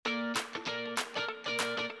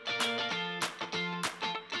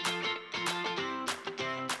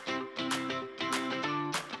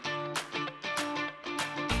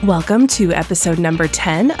Welcome to episode number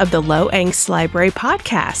 10 of the Low Angst Library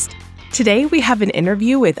podcast. Today we have an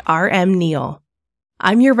interview with R.M. Neill.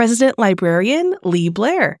 I'm your resident librarian, Lee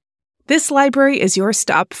Blair. This library is your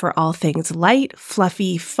stop for all things light,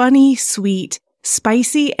 fluffy, funny, sweet,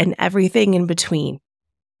 spicy, and everything in between.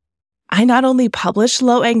 I not only publish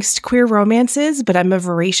low-angst queer romances, but I'm a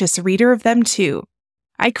voracious reader of them too.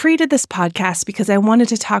 I created this podcast because I wanted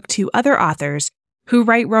to talk to other authors who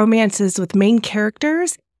write romances with main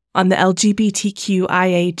characters on the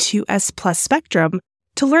LGBTQIA2S+ spectrum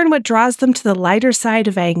to learn what draws them to the lighter side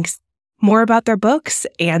of angst, more about their books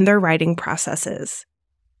and their writing processes.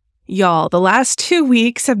 Y'all, the last 2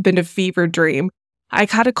 weeks have been a fever dream. I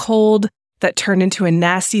caught a cold that turned into a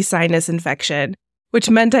nasty sinus infection, which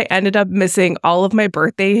meant I ended up missing all of my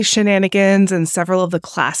birthday shenanigans and several of the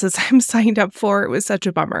classes I'm signed up for. It was such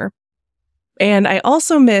a bummer. And I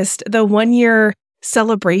also missed the 1-year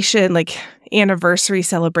celebration, anniversary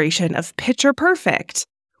celebration of Picture Perfect,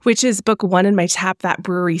 which is book 1 in my Tap That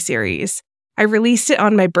Brewery series. I released it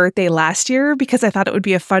on my birthday last year because I thought it would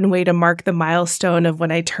be a fun way to mark the milestone of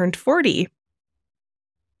when I turned 40.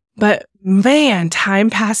 But man,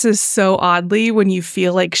 time passes so oddly when you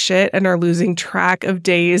feel like shit and are losing track of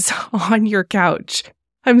days on your couch.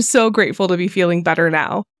 I'm so grateful to be feeling better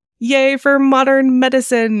now. Yay for modern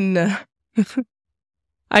medicine!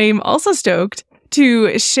 I am also stoked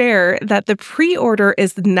to share that the pre-order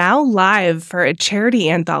is now live for a charity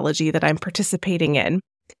anthology that I'm participating in.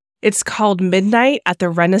 It's called Midnight at the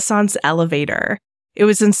Renaissance Elevator. It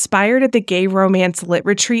was inspired at the Gay Romance Lit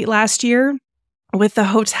Retreat last year, with the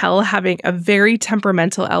hotel having a very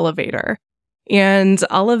temperamental elevator. And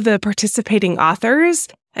all of the participating authors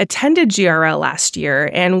attended GRL last year,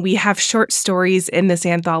 and we have short stories in this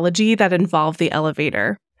anthology that involve the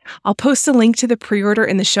elevator. I'll post a link to the pre-order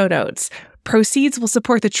in the show notes. Proceeds will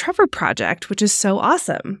support the Trevor Project, which is so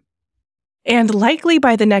awesome. And likely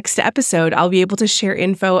by the next episode, I'll be able to share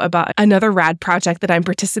info about another rad project that I'm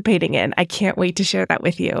participating in. I can't wait to share that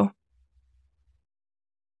with you.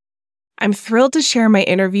 I'm thrilled to share my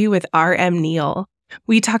interview with R.M. Neill.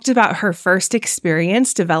 We talked about her first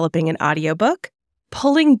experience developing an audiobook,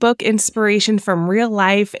 pulling book inspiration from real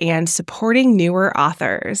life, and supporting newer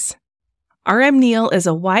authors. R.M. Neill is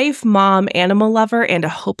a wife, mom, animal lover, and a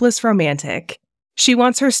hopeless romantic. She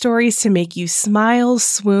wants her stories to make you smile,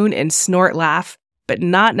 swoon, and snort laugh, but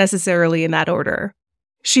not necessarily in that order.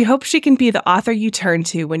 She hopes she can be the author you turn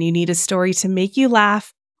to when you need a story to make you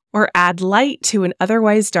laugh or add light to an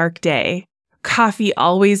otherwise dark day. Coffee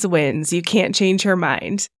always wins. You can't change her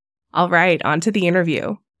mind. All right, on to the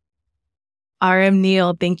interview. R.M.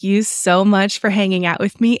 Neill, thank you so much for hanging out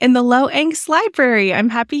with me in the Low Angst Library. I'm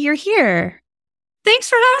happy you're here. Thanks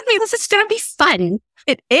for having me. This is going to be fun.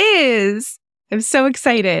 It is. I'm so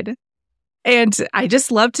excited. And I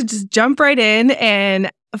just love to just jump right in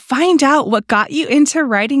and find out what got you into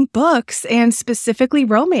writing books and specifically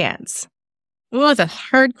romance. Well, the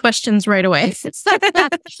hard questions right away.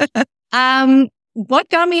 What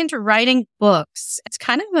got me into writing books? It's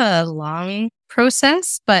kind of a long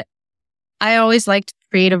process, but I always liked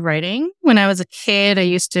creative writing. When I was a kid, I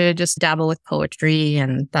used to just dabble with poetry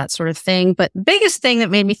and that sort of thing. But the biggest thing that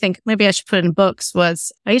made me think maybe I should put in books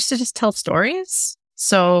was I used to just tell stories.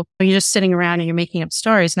 So you're just sitting around and you're making up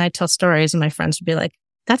stories, and I'd tell stories and my friends would be like,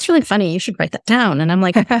 "That's really funny. You should write that down." And I'm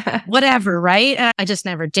like, whatever, right? I just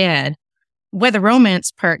never did. Where the romance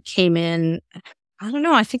part came in, I don't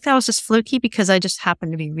know. I think that was just fluky because I just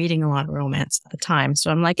happened to be reading a lot of romance at the time. So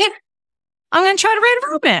I'm like, yeah, I'm going to try to write a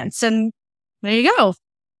romance. And there you go.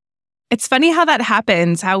 It's funny how that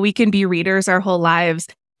happens, how we can be readers our whole lives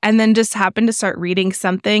and then just happen to start reading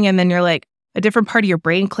something. And then you're like, a different part of your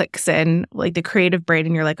brain clicks in, like the creative brain.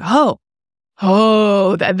 And you're like,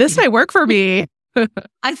 this might work for me.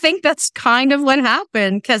 I think that's kind of what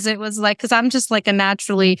happened because it was like, because I'm just like a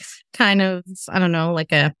naturally kind of, I don't know,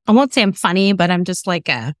 I won't say I'm funny, but I'm just like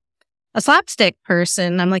a slapstick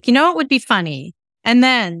person. I'm like, it would be funny. And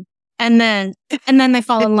then they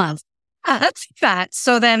fall in love. That's that.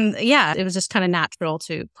 So then, yeah, it was just kind of natural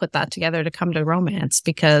to put that together to come to romance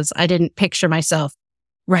because I didn't picture myself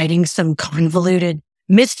writing some convoluted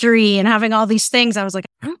mystery and having all these things. I was like,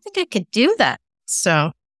 I don't think I could do that.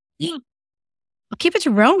 So, yeah, I'll keep it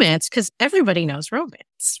to romance because everybody knows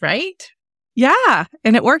romance, right? Yeah.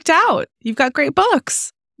 And it worked out. You've got great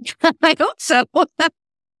books. I hope so.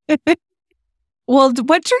 Well,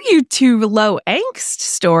 what drew you to low angst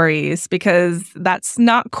stories? Because that's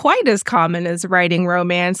not quite as common as writing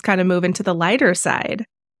romance, kind of moving to the lighter side.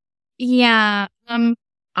 Yeah. I'm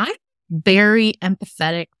a very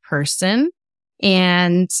empathetic person.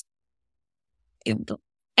 And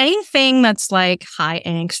anything that's like high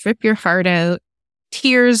angst, rip your heart out,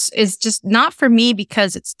 tears is just not for me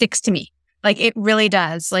because it sticks to me. Like it really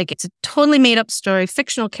does. Like it's a totally made up story,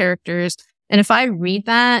 fictional characters. And if I read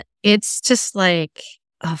that, it's just like,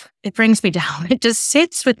 it brings me down. It just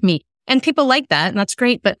sits with me. And people like that, and that's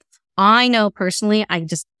great. But I know personally, I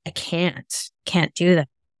can't do that.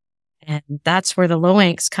 And that's where the low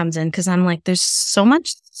angst comes in, because I'm like, there's so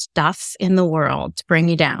much stuff in the world to bring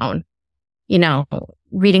you down. You know,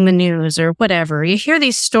 reading the news or whatever. You hear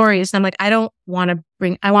these stories, and I'm like, I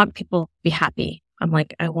want people to be happy. I'm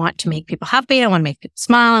like, I want to make people happy. I want to make people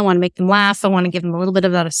smile. I want to make them laugh. I want to give them a little bit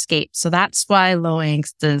of that escape. So that's why low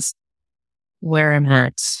angst is where I'm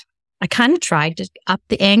at. I kind of tried to up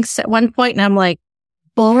the angst at one point, and I'm like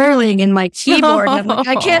boiling in my keyboard. And I'm like,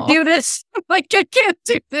 I can't do this. I'm like, I can't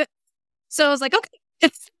do this. So I was like, okay.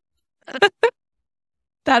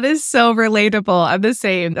 That is so relatable. I'm the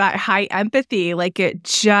same. That high empathy, like you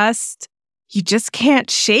just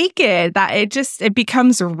can't shake it. That it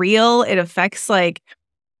becomes real. It affects, like,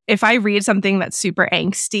 if I read something that's super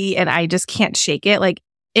angsty and I just can't shake it, like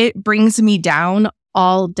it brings me down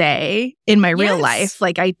all day in my real life.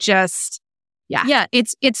 Like yeah,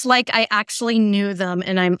 it's like I actually knew them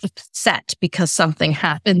and I'm upset because something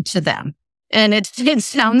happened to them. And it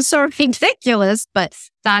sounds so ridiculous, but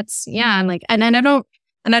that's, I'm like, and then I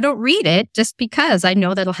don't read it just because I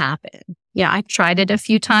know that'll happen. Yeah, I tried it a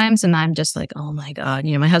few times and I'm just like, oh my God.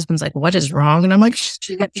 You know, my husband's like, what is wrong? And I'm like, it's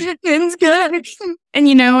good. And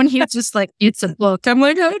and he's just like, it's a book. I'm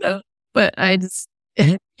like, I know. But I just,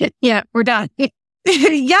 yeah, we're done.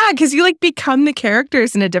 Yeah, because you like become the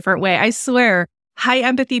characters in a different way. I swear, high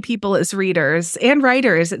empathy people as readers and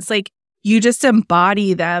writers, it's like you just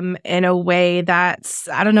embody them in a way that's,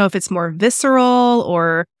 I don't know if it's more visceral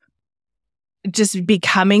or just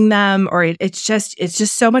becoming them, or it's just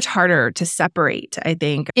so much harder to separate, I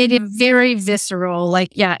think. It is very visceral. Like,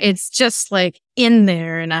 yeah, it's just like in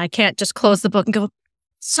there, and I can't just close the book and go,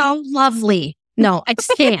 so lovely. No, I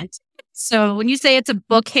just can't. So when you say it's a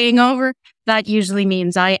book hangover, that usually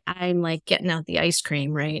means I'm like getting out the ice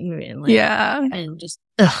cream, right? And like, yeah. And just,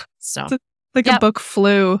 so. It's like a book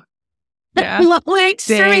flu. Yeah. Lovely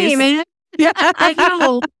extreme, man. Yeah. I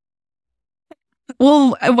know.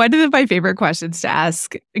 Well, one of my favorite questions to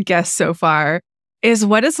ask guests so far is,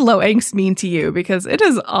 what does low angst mean to you? Because it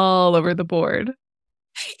is all over the board.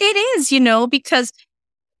 It is, because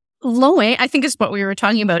low angst, I think is what we were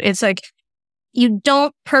talking about. It's like, you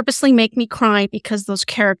don't purposely make me cry because those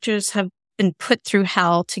characters have been put through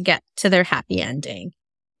hell to get to their happy ending.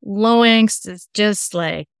 Low angst is just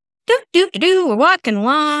like, we're walking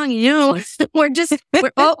along, we're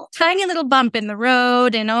tiny little bump in the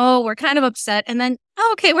road, and we're kind of upset, and then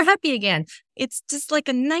okay, we're happy again. It's just like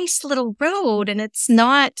a nice little road, and it's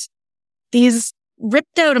not these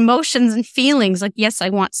ripped out emotions and feelings. Like, yes, I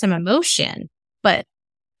want some emotion, but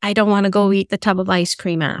I don't want to go eat the tub of ice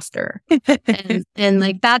cream after. and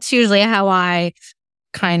like that's usually how I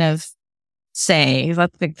kind of say,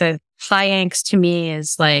 like, the high angst to me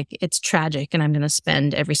is like, it's tragic and I'm going to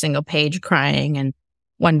spend every single page crying and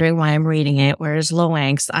wondering why I'm reading it. Whereas low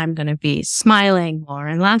angst, I'm going to be smiling more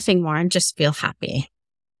and laughing more and just feel happy.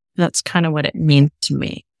 That's kind of what it means to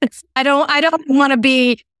me. I don't want to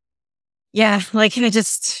be, like,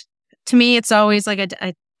 to me, it's always like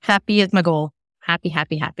a happy is my goal. Happy,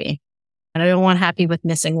 happy, happy. And I don't want happy with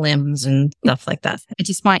missing limbs and stuff like that. I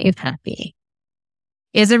just want you happy.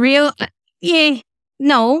 Is it real? Yeah.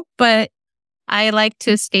 No, but I like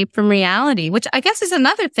to escape from reality, which I guess is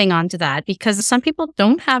another thing onto that, because some people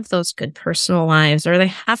don't have those good personal lives or they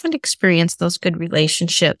haven't experienced those good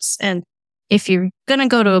relationships. And if you're going to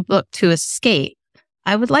go to a book to escape,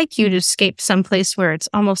 I would like you to escape someplace where it's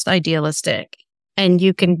almost idealistic and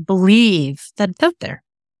you can believe that it's out there.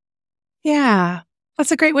 Yeah,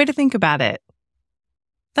 that's a great way to think about it.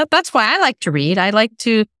 That's why I like to read. I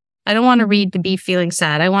don't want to read to be feeling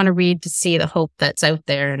sad. I want to read to see the hope that's out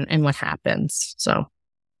there and what happens. So,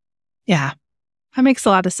 yeah, that makes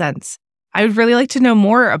a lot of sense. I would really like to know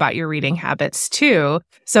more about your reading habits too.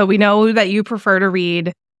 So we know that you prefer to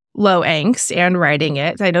read low angst and writing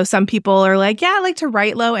it. I know some people are like, I like to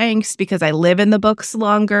write low angst because I live in the books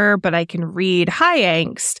longer, but I can read high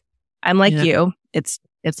angst. I'm like you. It's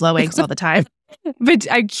low angst all the time. But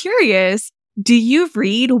I'm curious, do you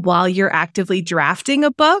read while you're actively drafting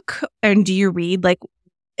a book? And do you read like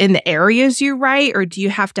in the areas you write, or do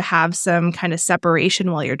you have to have some kind of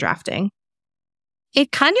separation while you're drafting?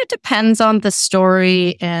 It kind of depends on the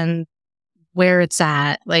story and where it's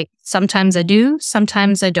at. Like sometimes I do,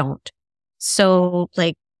 sometimes I don't. So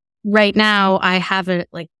like right now I haven't,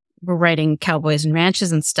 like, we're writing Cowboys and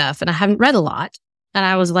Ranches and stuff, and I haven't read a lot. And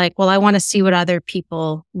I was like, well, I want to see what other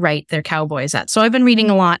people write their cowboys at. So I've been reading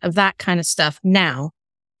a lot of that kind of stuff now.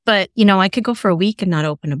 But, I could go for a week and not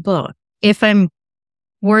open a book if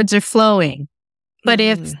words are flowing. But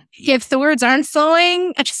if the words aren't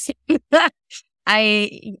flowing,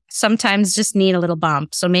 I sometimes just need a little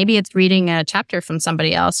bump. So maybe it's reading a chapter from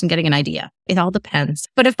somebody else and getting an idea. It all depends.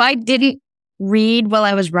 But if I didn't read while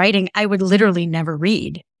I was writing, I would literally never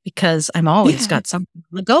read because I'm always got something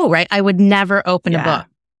to go, right? I would never open a book.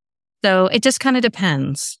 So it just kind of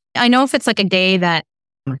depends. I know if it's like a day that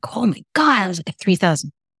I'm like, oh my God, I was like a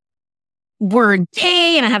 3,000 word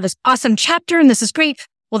day and I have this awesome chapter and this is great.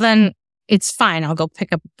 Well, then it's fine. I'll go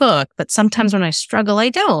pick up a book. But sometimes when I struggle, I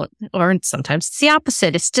don't. Or sometimes it's the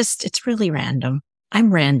opposite. It's really random.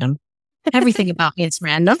 I'm random. Everything about me is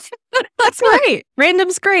random. That's great.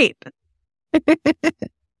 Random's great.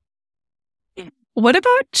 What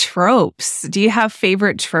about tropes? Do you have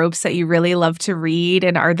favorite tropes that you really love to read?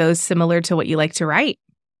 And are those similar to what you like to write?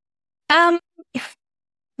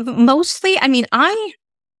 Mostly,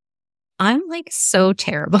 I'm like so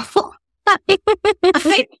terrible.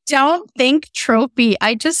 I don't think tropey.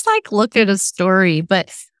 I just like look at a story,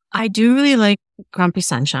 but I do really like Grumpy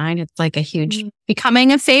Sunshine. It's like a huge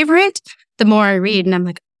becoming a favorite. The more I read, and I'm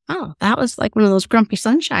like, oh, that was like one of those Grumpy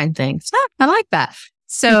Sunshine things. I like that.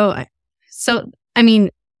 So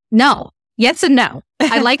no, yes and no.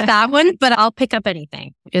 I like that one, but I'll pick up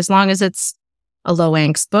anything as long as it's a low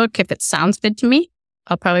angst book. If it sounds good to me,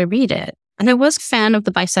 I'll probably read it. And I was a fan of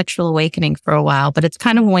the Bisexual Awakening for a while, but it's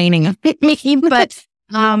kind of waning on me. But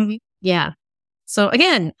yeah. So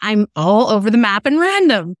again, I'm all over the map and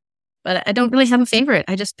random, but I don't really have a favorite.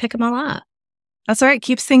 I just pick them all up. That's all right.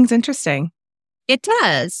 Keeps things interesting. It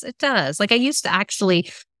does. It does. Like I used to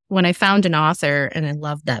actually, when I found an author and I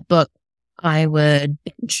loved that book, I would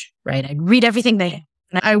binge, right? I'd read everything they had.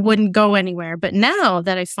 And I wouldn't go anywhere. But now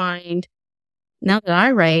that I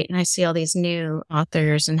write and I see all these new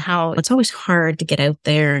authors and how it's always hard to get out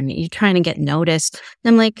there and you're trying to get noticed.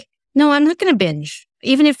 I'm like, no, I'm not going to binge.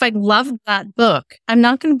 Even if I loved that book, I'm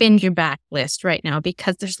not going to binge your backlist right now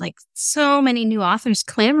because there's like so many new authors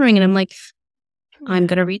clamoring. And I'm like, I'm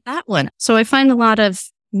going to read that one. So I find a lot of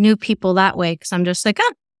new people that way because I'm just like,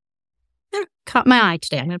 caught my eye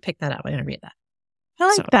today. I'm going to pick that up. I'm going to read that.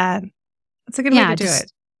 I like that. That's a good way to do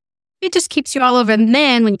it. It just keeps you all over. And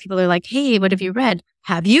then when people are like, hey, what have you read?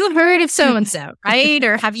 Have you heard of so-and-so, right?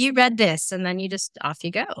 Or have you read this? And then you just, off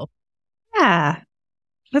you go. Yeah,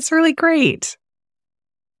 that's really great.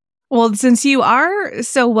 Well, since you are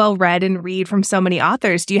so well read and read from so many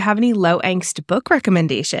authors, do you have any low angst book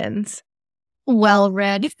recommendations? Well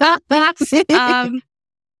read.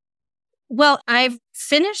 Well, I've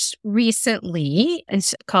finished recently.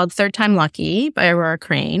 It's called Third Time Lucky by Aurora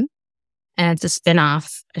Crane. And it's a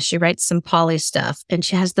spinoff. She writes some poly stuff and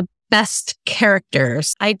she has the best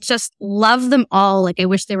characters. I just love them all. Like I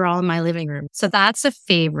wish they were all in my living room. So that's a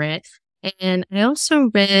favorite. And I also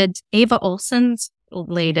read Ava Olsen's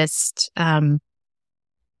latest,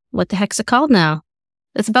 what the heck's it called now?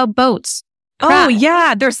 It's about boats. Oh,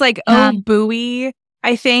 yeah. There's like Oh Buoy,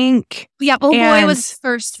 I think. Yeah, Oh Boy was the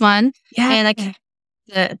first one. Yeah. And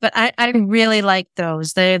but I really liked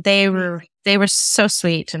those. They were so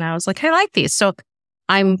sweet. And I was like, I like these. So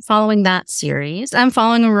I'm following that series. I'm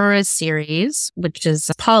following Aurora's series, which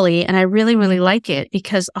is Polly. And I really, really like it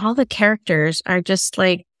because all the characters are just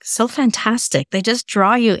like so fantastic. They just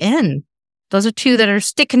draw you in. Those are two that are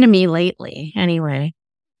sticking to me lately anyway.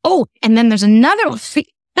 Oh, and then there's another one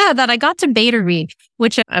that I got to beta read,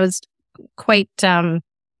 which I was quite,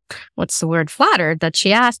 flattered that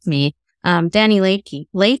she asked me. Danny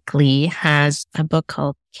Lakely has a book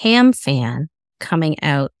called Cam Fan coming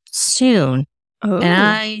out soon. Oh. And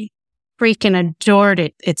I freaking adored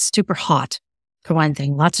it. It's super hot, for one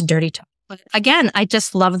thing. Lots of dirty talk. But again, I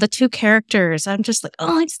just love the two characters. I'm just like,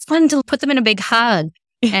 oh, it's fun to put them in a big hug.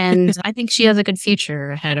 And I think she has a good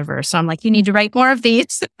future ahead of her. So I'm like, you need to write more of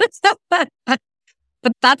these. But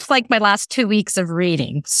that's like my last 2 weeks of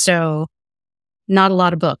reading. So not a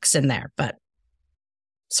lot of books in there, but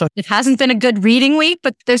so it hasn't been a good reading week,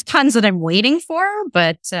 but there's tons that I'm waiting for.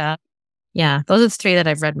 But yeah, those are the three that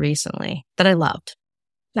I've read recently that I loved.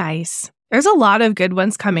 Nice. There's a lot of good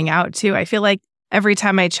ones coming out too. I feel like every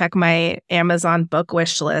time I check my Amazon book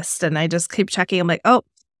wish list and I just keep checking, I'm like, oh,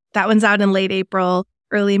 that one's out in late April,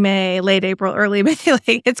 early May, late April, early May.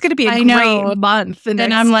 Like it's going to be a great month. And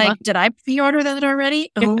I'm like, did I pre-order that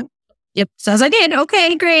already? Oh, yep. Says I did.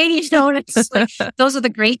 Okay, great. It's like, those are the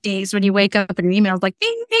great days when you wake up and your email's like,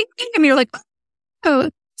 ding, ding, ding. And you're like, oh.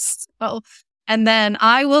 So, and then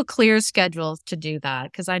I will clear schedules to do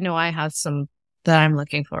that because I know I have some that I'm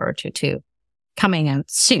looking forward to too. coming out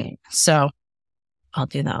soon. So I'll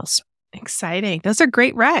do those. Exciting. Those are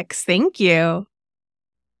great recs. Thank you.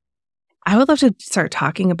 I would love to start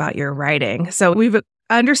talking about your writing. So we've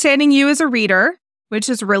understanding you as a reader, which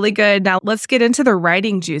is really good. Now let's get into the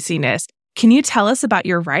writing juiciness. Can you tell us about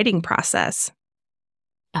your writing process?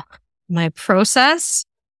 My process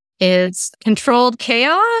is controlled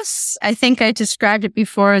chaos. I think I described it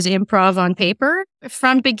before as improv on paper.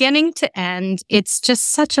 From beginning to end, it's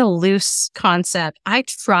just such a loose concept. I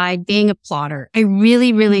tried being a plotter. I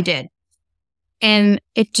really, really did. And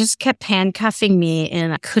it just kept handcuffing me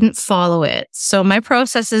and I couldn't follow it. So my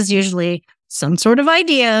process is usually some sort of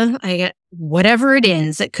idea. I get whatever it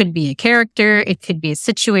is. It could be a character. It could be a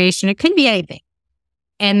situation. It could be anything.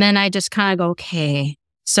 And then I just kind of go, okay,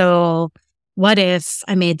 so what if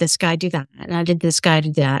I made this guy do that? And I did this guy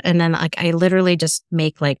do that. And then like, I literally just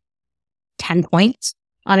make like 10 points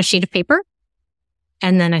on a sheet of paper.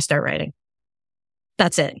 And then I start writing.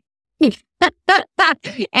 That's it.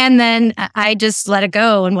 And then I just let it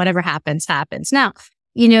go and whatever happens, happens. Now,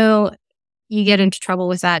 you get into trouble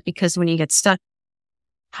with that because when you get stuck,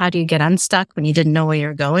 how do you get unstuck when you didn't know where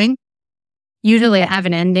you're going? Usually I have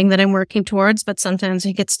an ending that I'm working towards, but sometimes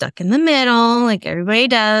you get stuck in the middle like everybody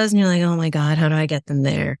does. And you're like, oh my God, how do I get them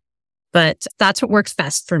there? But that's what works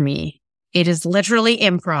best for me. It is literally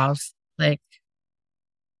improv, like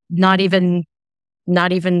not even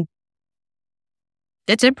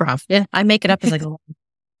it's improv. Yeah. I make it up as I go.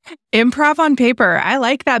 Improv on paper. I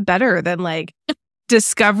like that better than like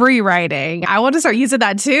discovery writing. I want to start using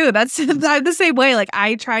that too. That's the same way. Like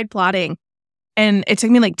I tried plotting and it took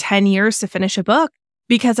me like 10 years to finish a book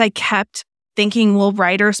because I kept thinking, well,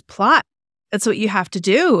 writers plot. That's what you have to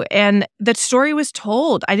do. And the story was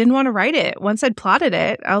told. I didn't want to write it. Once I'd plotted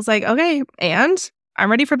it, I was like, okay, and I'm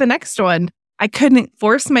ready for the next one. I couldn't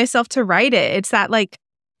force myself to write it. It's that like,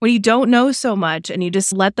 when you don't know so much and you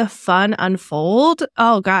just let the fun unfold,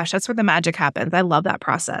 oh gosh, that's where the magic happens. I love that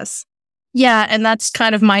process. Yeah, and that's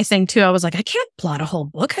kind of my thing too. I was like, I can't plot a whole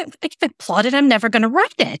book. If I plot it, I'm never going to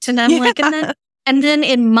write it. And I'm like, and then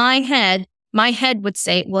in my head would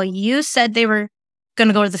say, well, you said they were going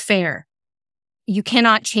to go to the fair. You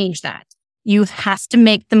cannot change that. You have to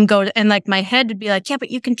make them go and like my head would be like, yeah, but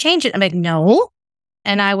you can change it. I'm like, no.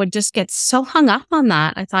 And I would just get so hung up on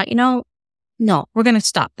that. I thought, no, we're going to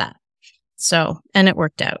stop that. So, and it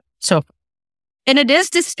worked out. So, and it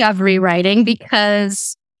is discovery writing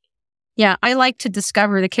because, yeah, I like to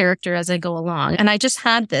discover the character as I go along. And I just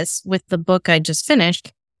had this with the book I just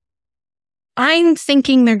finished. I'm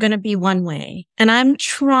thinking they're going to be one way and I'm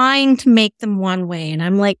trying to make them one way. And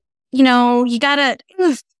I'm like, you gotta,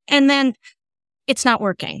 and then it's not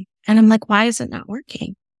working. And I'm like, why is it not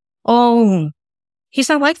working? Oh, he's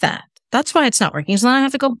not like that. That's why it's not working. So then I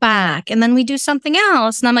have to go back and then we do something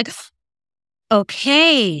else. And I'm like,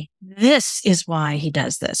 okay, this is why he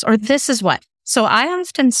does this, or this is what. So I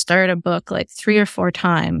often start a book like 3 or 4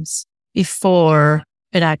 times before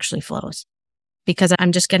it actually flows because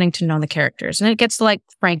I'm just getting to know the characters. And it gets like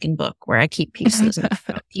Frankenbook where I keep pieces and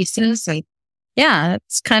pieces. And yeah,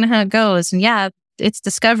 that's kind of how it goes. And yeah, it's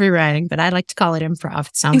discovery writing, but I like to call it improv.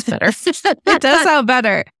 It sounds better. It does sound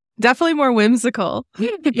better. Definitely more whimsical.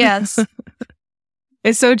 Yes.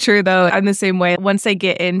 It's so true, though. I'm the same way. Once I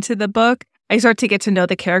get into the book, I start to get to know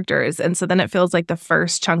the characters. And so then it feels like the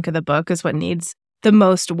first chunk of the book is what needs the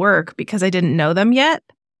most work because I didn't know them yet.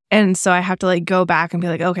 And so I have to like go back and be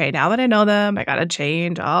like, okay, now that I know them, I got to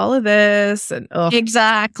change all of this. And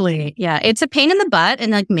exactly. Yeah. It's a pain in the butt.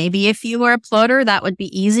 And like maybe if you were a plotter, that would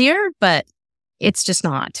be easier, but it's just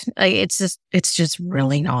not. It's just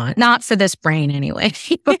really not for this brain anyway.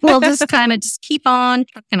 We'll just kind of just keep on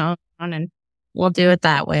trucking on and we'll do it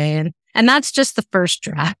that way. And that's just the first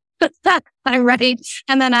draft that I write.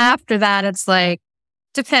 And then after that, it's like,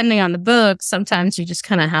 depending on the book, sometimes you just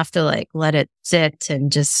kind of have to like let it sit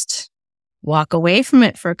and just walk away from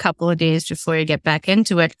it for a couple of days before you get back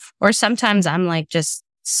into it. Or sometimes I'm like just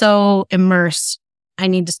so immersed, I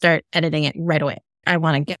need to start editing it right away. I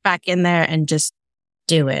want to get back in there and just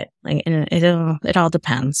do it. Like, and it all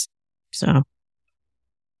depends. So,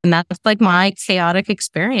 and that's like my chaotic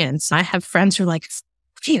experience. I have friends who are like,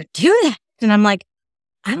 how do you do that? And I'm like,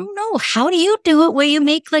 I don't know. How do you do it where you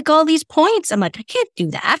make like all these points? I'm like, I can't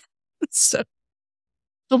do that. So,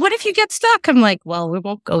 but what if you get stuck? I'm like, well, we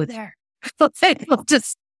won't go there.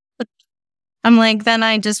 I'm like, then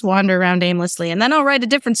I just wander around aimlessly and then I'll write a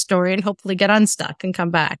different story and hopefully get unstuck and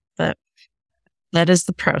come back. But that is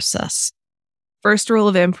the process. First rule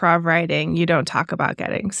of improv writing, you don't talk about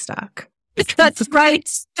getting stuck. That's right.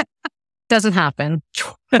 Doesn't happen.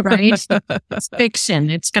 Right? It's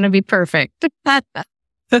fiction. It's going to be perfect.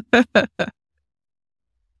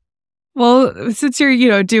 Well, since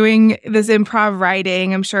you're, doing this improv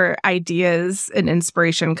writing, I'm sure ideas and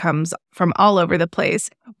inspiration comes from all over the place.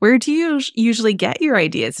 Where do you usually get your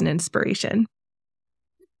ideas and inspiration?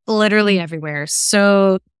 Literally everywhere.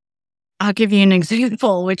 So I'll give you an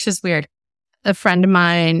example, which is weird. A friend of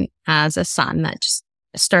mine has a son that just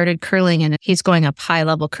started curling, and he's going up high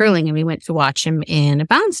level curling, and we went to watch him in a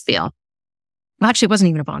bounce field. Well, actually, it wasn't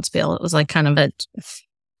even a bounce field. It was like kind of a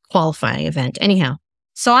qualifying event. Anyhow,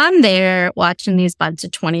 so I'm there watching these bunch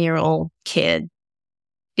of 20-year-old kids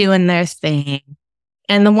doing their thing.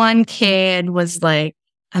 And the one kid was like,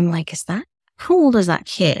 I'm like, how old is that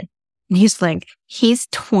kid? And he's like, he's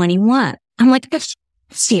 21. I'm like,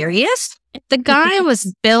 serious? The guy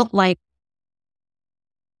was built like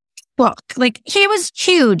he was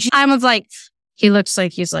huge. I was like, he looks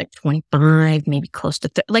like he's like 25, maybe close to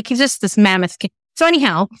 30. Like he's just this mammoth kid. So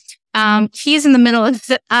anyhow, he's in the middle of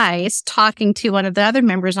the ice talking to one of the other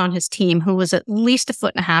members on his team who was at least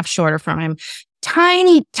 1.5 feet shorter from him.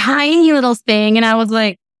 Tiny, tiny little thing. And I was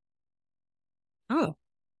like, oh.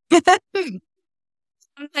 I'm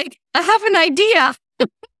like, I have an idea.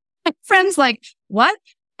 My friend's like, what?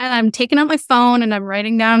 And I'm taking out my phone and I'm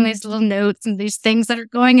writing down these little notes and these things that are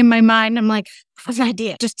going in my mind. I'm like, I have an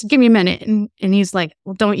idea. Just give me a minute. And he's like,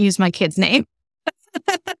 well, don't use my kid's name.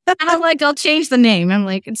 I'm like, I'll change the name. I'm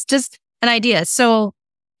like, it's just an idea. So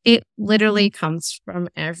it literally comes from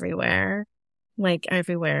everywhere, like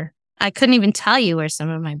everywhere. I couldn't even tell you where some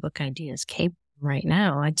of my book ideas came from right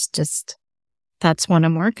now. It's just, that's what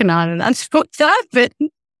I'm working on. And that's what's happened.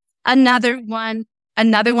 Another one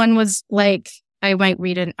was like, I might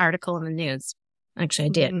read an article in the news. Actually, I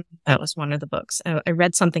did. That was one of the books. I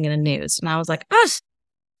read something in the news and I was like, oh,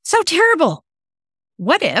 so terrible.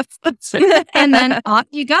 What if? And then off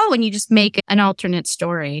you go and you just make an alternate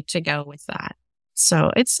story to go with that. So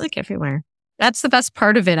it's like everywhere. That's the best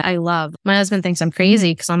part of it. I love. My husband thinks I'm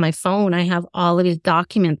crazy because on my phone, I have all of these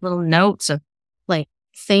documents, little notes of like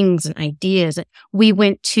things and ideas. We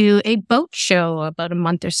went to a boat show about a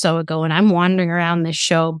month or so ago and I'm wandering around this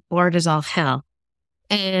show, bored as all hell.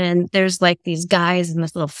 And there's like these guys in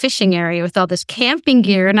this little fishing area with all this camping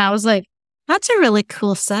gear. And I was like, that's a really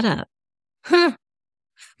cool setup. Huh.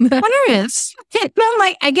 Wonder is. I'm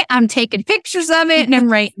like, I'm taking pictures of it and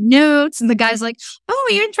I'm writing notes. And the guy's like, oh,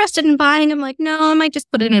 are you interested in buying? I'm like, no, I might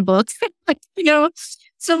just put it in a book.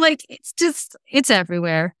 So like, it's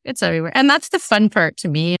everywhere. It's everywhere. And that's the fun part to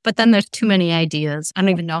me. But then there's too many ideas. I don't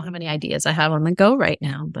even know how many ideas I have on the go right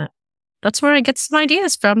now, but that's where I get some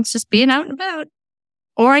ideas from. It's just being out and about.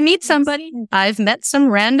 Or I meet somebody. I've met some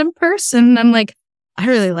random person. I'm like, I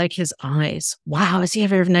really like his eyes. Wow, does he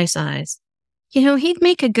ever have nice eyes? He'd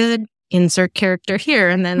make a good insert character here.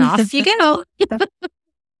 And then off you go. People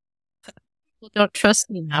don't trust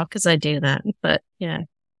me now because I do that. But yeah.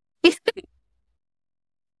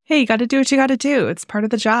 Hey, you got to do what you got to do. It's part of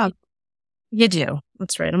the job. You do.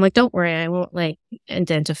 That's right. I'm like, don't worry. I won't like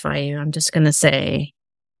identify you. I'm just going to say,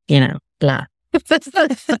 blah.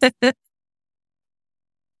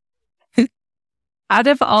 Out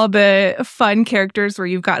of all the fun characters where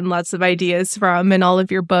you've gotten lots of ideas from in all of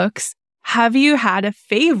your books, have you had a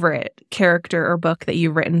favorite character or book that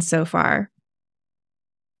you've written so far?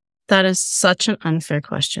 That is such an unfair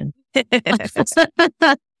question.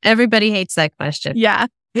 Everybody hates that question. Yeah.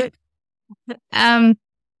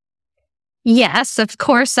 Yes, of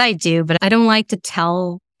course I do, but I don't like to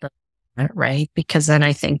tell them, right? Because then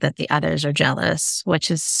I think that the others are jealous, which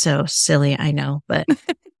is so silly, I know, but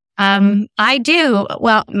I do.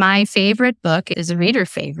 Well, my favorite book is a reader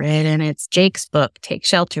favorite, and it's Jake's book, Take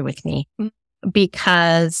Shelter With Me,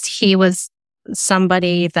 because he was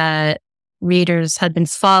somebody that readers had been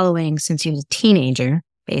following since he was a teenager,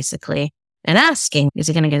 basically, and asking, is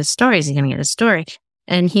he going to get a story? Is he going to get a story?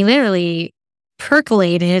 And he literally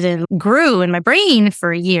percolated and grew in my brain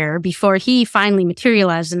for a year before he finally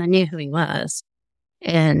materialized and I knew who he was.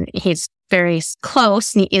 And he's very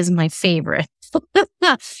close and he is my favorite.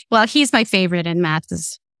 Well, he's my favorite and Matt's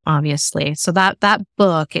is obviously. So that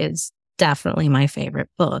book is definitely my favorite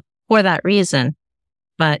book for that reason.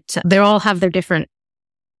 But they all have their different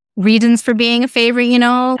reasons for being a favorite,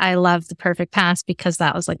 I love The Perfect Past because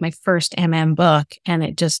that was like my first book and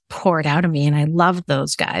it just poured out of me and I loved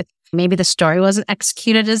those guys. Maybe the story wasn't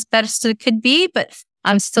executed as best it could be, but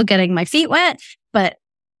I'm still getting my feet wet. But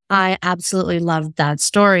I absolutely loved that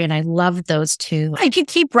story and I loved those two. I could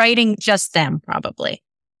keep writing just them probably,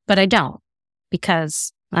 but I don't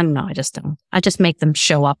because I don't know. I just don't. I just make them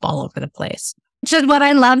show up all over the place, which is what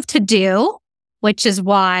I love to do, which is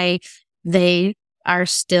why they are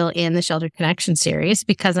still in the Sheltered Connection series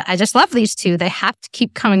because I just love these two. They have to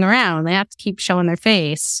keep coming around. They have to keep showing their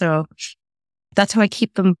face. So that's how I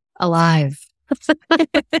keep them alive.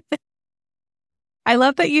 I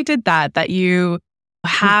love that you did that you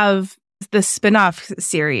have the spin-off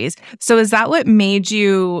series. So is that what made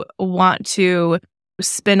you want to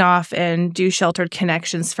spin off and do Sheltered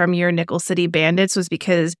Connections from your Nickel City Bandits, was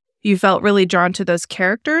because you felt really drawn to those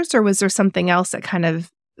characters, or was there something else that kind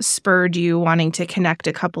of spurred you wanting to connect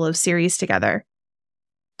a couple of series together?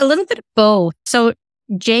 A little bit of both. So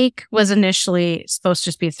Jake was initially supposed to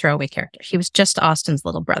just be a throwaway character. He was just Austin's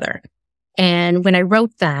little brother. And when I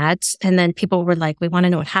wrote that, and then people were like, we want to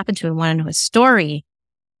know what happened to him, we want to know his story.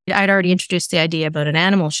 I'd already introduced the idea about an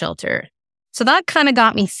animal shelter. So that kind of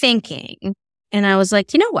got me thinking. And I was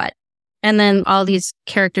like, you know what? And then all these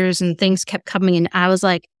characters and things kept coming in. I was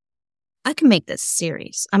like, I can make this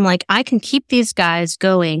series. I'm like, I can keep these guys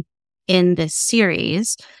going in this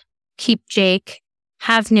series, keep Jake,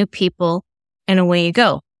 have new people, and away you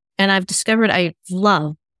go. And I've discovered I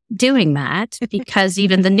love doing that because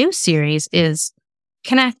even the new series is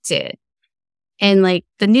connected. And like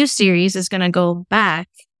the new series is going to go back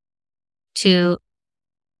to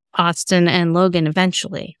Austin and Logan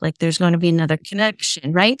eventually. Like there's going to be another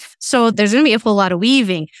connection, right? So there's going to be a whole lot of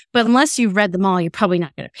weaving, but unless you've read them all, you're probably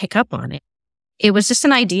not going to pick up on it. It was just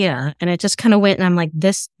an idea and it just kind of went and I'm like,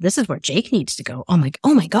 this is where Jake needs to go. Oh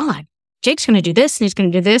my God, Jake's going to do this and he's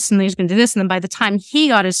going to do this and he's going to do this. And then by the time he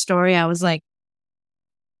got his story, I was like,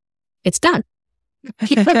 it's done.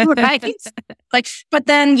 Right? Like, but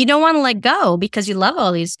then you don't want to let go because you love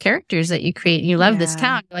all these characters that you create. You love this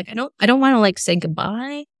town. Like, I don't want to like say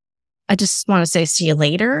goodbye. I just want to say, see you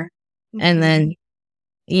later. Mm-hmm. And then,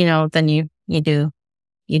 then you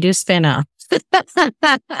do spin off.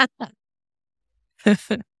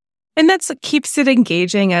 And that's what keeps it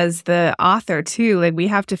engaging as the author too. Like we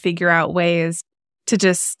have to figure out ways to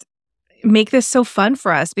just make this so fun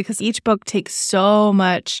for us because each book takes so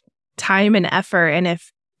much time and effort. And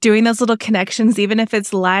if doing those little connections, even if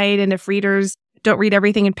it's light and if readers don't read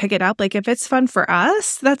everything and pick it up, like if it's fun for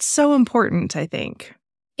us, that's so important, I think.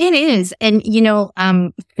 It is. And,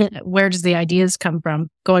 where does the ideas come from?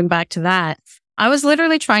 Going back to that, I was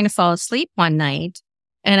literally trying to fall asleep one night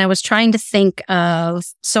and I was trying to think of,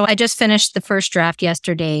 so I just finished the first draft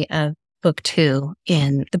yesterday of book 2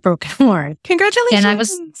 in The Broken Ward.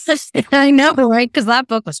 Congratulations. And I know, right? Because that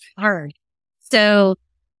book was hard. So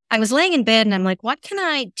I was laying in bed and I'm like, what can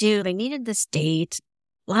I do? They needed this date,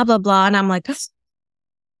 blah, blah, blah. And I'm like,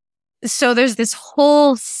 so there's this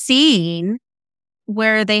whole scene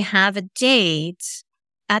where they have a date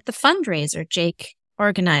at the fundraiser Jake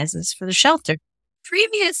organizes for the shelter.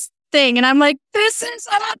 Previous thing. And I'm like, this is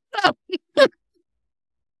awesome.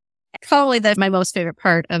 Probably my most favorite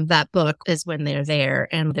part of that book is when they're there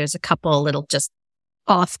and there's a couple little just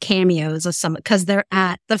off cameos of some, because they're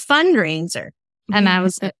at the fundraiser. And I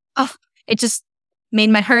was like, it just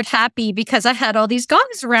made my heart happy because I had all these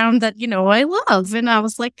guys around that, I love. And I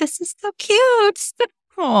was like, this is so cute.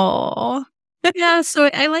 Aww. Yeah, so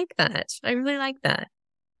I like that. I really like that.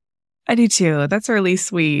 I do too. That's really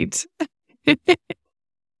sweet.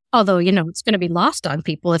 Although, it's going to be lost on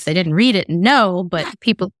people if they didn't read it and know, but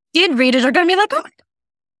people who did read it are going to be like, oh my God.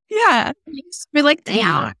 Yeah. Be like, they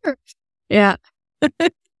are. Yeah.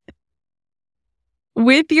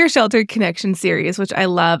 With your Sheltered Connection series, which I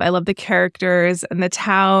love the characters and the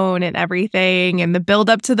town and everything and the build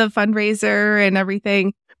up to the fundraiser and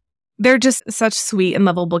everything. They're just such sweet and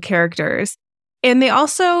lovable characters. And they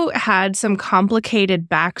also had some complicated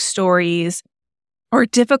backstories or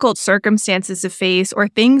difficult circumstances to face or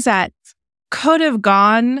things that could have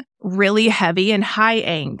gone really heavy and high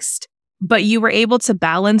angst. But you were able to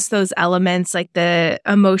balance those elements like the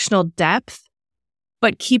emotional depth,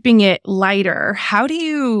 but keeping it lighter. How do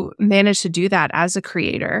you manage to do that as a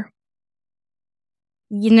creator?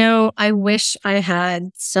 I wish I had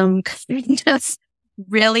some kind of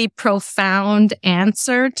really profound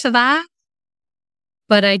answer to that.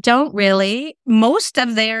 But I don't really. Most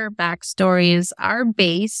of their backstories are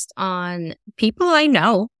based on people I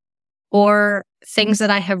know or things that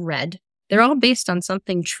I have read. They're all based on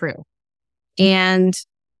something true. And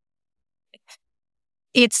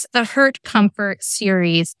it's the Hurt Comfort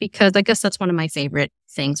series because I guess that's one of my favorite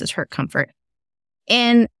things is Hurt Comfort.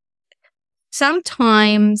 And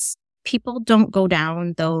sometimes people don't go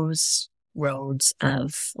down those roads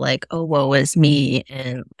of like, oh, woe is me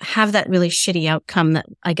and have that really shitty outcome that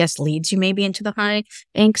I guess leads you maybe into the high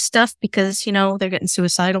angst stuff because, they're getting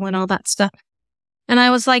suicidal and all that stuff. And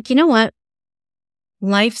I was like, you know what?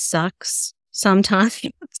 Life sucks sometimes,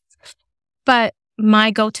 but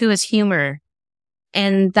my go-to is humor.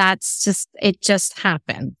 And it just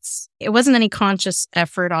happens. It wasn't any conscious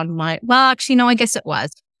effort on well, actually, no, I guess it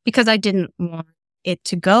was because I didn't want it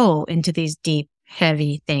to go into these deep,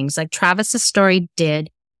 heavy things. Like Travis's story did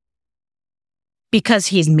because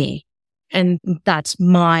he's me. And that's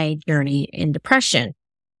my journey in depression.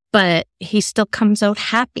 But he still comes out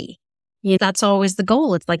happy. That's always the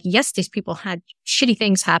goal. It's like, yes, these people had shitty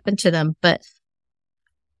things happen to them, but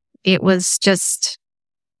it was just,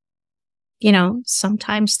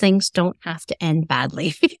 sometimes things don't have to end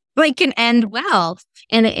badly. They can end well.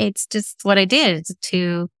 And it's just what I did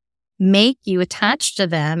to make you attached to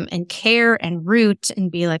them and care and root and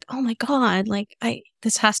be like, oh my God, like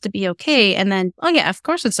this has to be okay. And then, oh yeah, of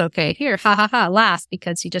course it's okay. Here, ha ha ha, laugh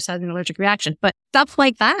because he just had an allergic reaction. But stuff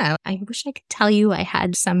like that. I wish I could tell you I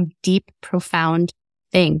had some deep, profound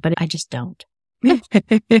thing, but I just don't. But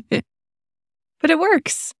it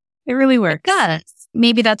works. It really works. It does.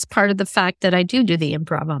 Maybe that's part of the fact that I do the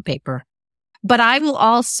improv on paper. But I will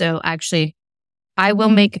also I will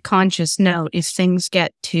make a conscious note if things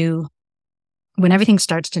get to, when everything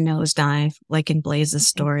starts to nosedive, like in Blaze's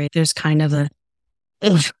story, there's kind of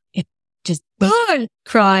it just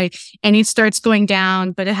cry and he starts going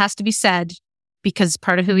down, but it has to be said because it's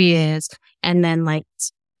part of who he is. And then like,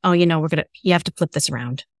 oh, you have to flip this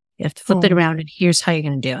around. You have to flip it around and here's how you're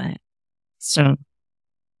going to do it. So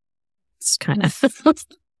it's kind of,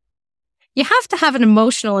 you have to have an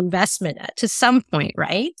emotional investment to some point,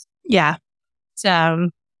 right? Yeah. So,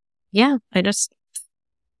 yeah,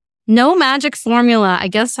 no magic formula. I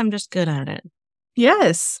guess I'm just good at it.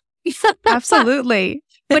 Yes, absolutely.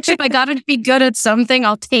 Which if I got to be good at something,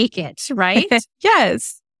 I'll take it, right?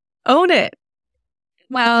 Yes. Own it.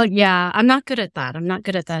 Well, yeah, I'm not good at that. I'm not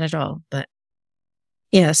good at that at all. But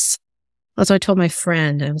yes. Also, I told my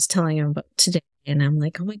friend, I was telling him about today, and I'm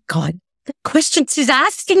like, oh my God, the questions he's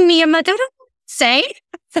asking me, I'm like, I don't know what to say.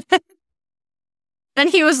 And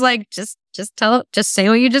he was like, just say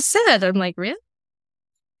what you just said. I'm like, really?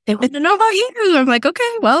 They want to know about you. I'm like, okay,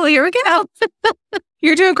 well, here we go.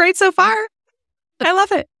 You're doing great so far. I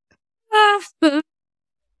love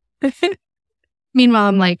it. Meanwhile,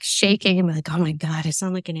 I'm like shaking. I'm like, oh my God, I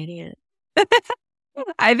sound like an idiot.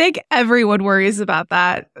 I think everyone worries about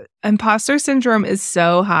that. Imposter syndrome is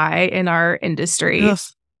so high in our industry. Ugh.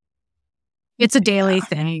 It's a daily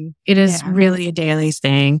thing. It is really a daily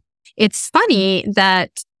thing. It's funny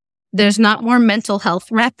that there's not more mental health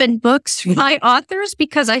rep in books by authors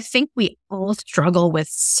because I think we all struggle with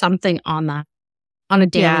something on a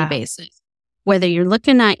daily basis. Whether you're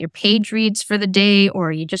looking at your page reads for the day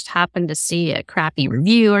or you just happen to see a crappy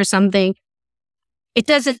review or something, it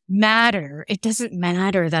doesn't matter. It doesn't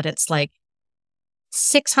matter that it's like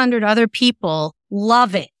 600 other people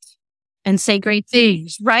love it and say great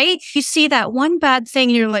things, right? You see that one bad thing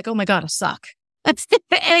and you're like, oh my God, I suck.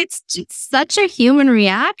 It's such a human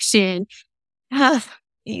reaction.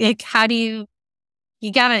 Like, how do you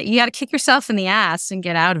gotta kick yourself in the ass and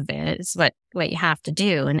get out of it is what you have to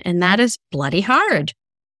do. And that is bloody hard.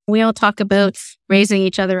 We all talk about raising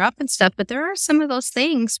each other up and stuff, but there are some of those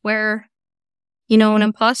things where, an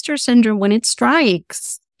imposter syndrome, when it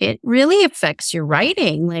strikes, it really affects your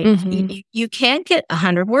writing. Like you can't get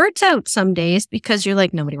 100 words out some days because you're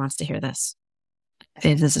like, nobody wants to hear this.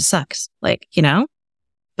 This sucks. Like,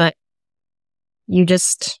 but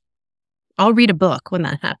I'll read a book when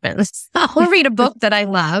that happens. I'll read a book that I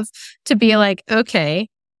love to be like, okay,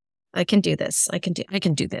 I can do this. I can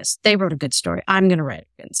do this. They wrote a good story. I'm going to write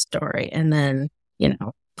a good story. And then,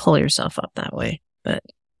 pull yourself up that way. But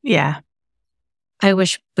yeah, I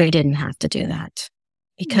wish we didn't have to do that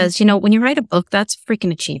because, when you write a book, that's a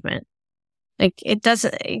freaking achievement. Like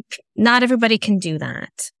not everybody can do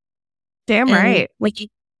that. Damn right.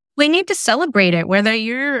 We need to celebrate it, whether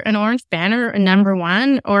you're an Orange Banner, a number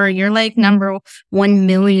one, or you're like number 1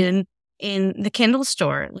 million in the Kindle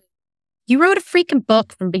store. You wrote a freaking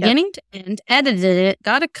book from beginning to end, edited it,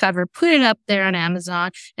 got a cover, put it up there on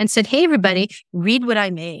Amazon, and said, hey, everybody, read what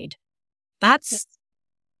I made. That's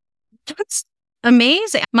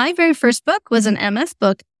amazing. My very first book was an MS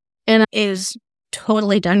book, and it was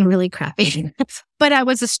totally done really crappy. But it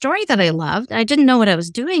was a story that I loved. I didn't know what I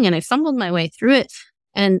was doing, and I fumbled my way through it.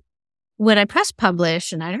 And when I press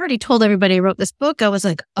publish, and I'd already told everybody I wrote this book, I was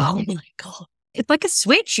like, oh my God. It's like a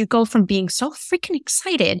switch. You go from being so freaking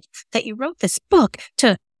excited that you wrote this book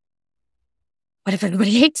to what if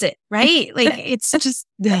everybody hates it, right? Like it's just,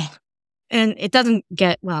 and it doesn't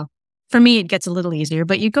get, well, for me, it gets a little easier,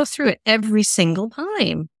 but you go through it every single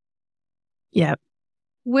time. Yeah.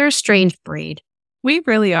 We're a strange breed. We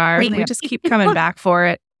really are. We just keep coming back for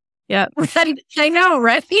it. Yeah. I know,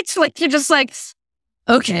 right? It's like, you're just like,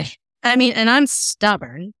 okay, I mean, and I'm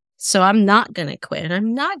stubborn, so I'm not going to quit.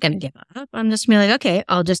 I'm not going to give up. I'm just going to be like, okay,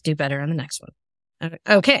 I'll just do better on the next one.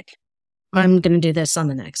 Okay, I'm going to do this on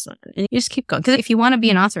the next one. And you just keep going. Because if you want to be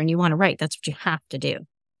an author and you want to write, that's what you have to do.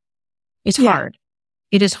 It's hard.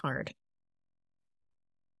 It is hard.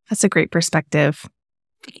 That's a great perspective.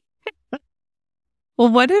 Well,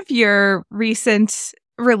 one of your recent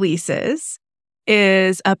releases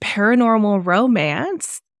is a paranormal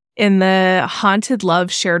romance in the haunted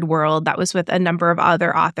love shared world that was with a number of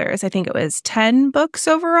other authors. I think it was 10 books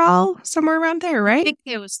overall, somewhere around there, right? I think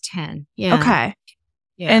it was 10. Yeah. Okay.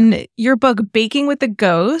 Yeah. And your book, Baking with a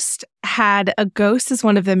Ghost, had a ghost as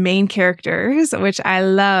one of the main characters, which I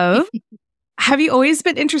love. Have you always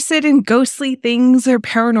been interested in ghostly things or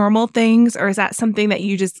paranormal things, or is that something that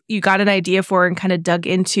you got an idea for and kind of dug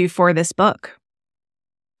into for this book?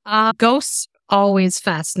 Ghosts always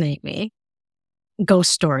fascinate me.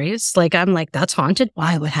 Ghost stories. Like, I'm like, that's haunted?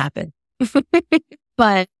 Why would happen?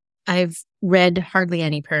 But I've read hardly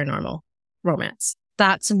any paranormal romance.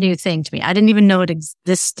 That's a new thing to me. I didn't even know it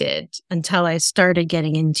existed until I started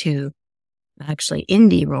getting into actually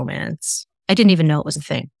indie romance. I didn't even know it was a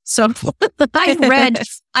thing. So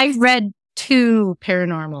I've read 2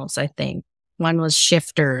 paranormals, I think. One was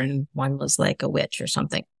Shifter and one was like a witch or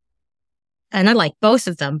something. And I liked both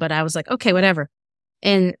of them, but I was like, okay, whatever.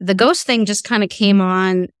 And the ghost thing just kind of came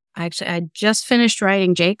on. I just finished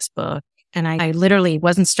writing Jake's book, and I literally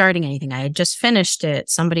wasn't starting anything. I had just finished it.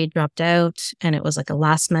 Somebody dropped out, and it was like a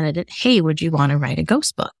last minute, hey, would you want to write a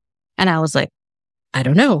ghost book? And I was like, I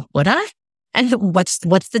don't know, would I? And what's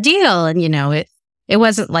the deal? And, it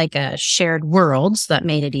wasn't like a shared worlds that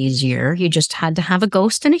made it easier. You just had to have a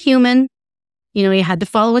ghost and a human. You had to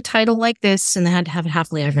follow a title like this, and they had to have it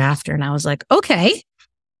happily ever after. And I was like, okay,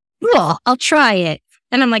 cool, I'll try it.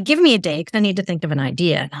 And I'm like, give me a day because I need to think of an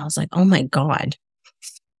idea. And I was like, oh my God,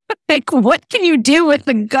 like, what can you do with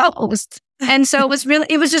a ghost? And so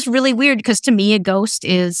it was just really weird because to me, a ghost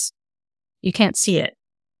is, you can't see it,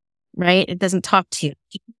 right? It doesn't talk to you.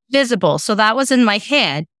 It's visible. So that was in my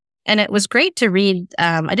head. And it was great to read.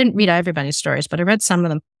 I didn't read everybody's stories, but I read some of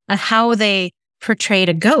them. And how they portrayed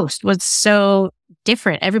a ghost was so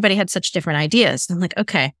different. Everybody had such different ideas. I'm like,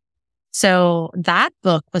 okay. So that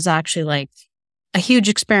book was actually like a huge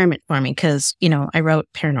experiment for me because, I wrote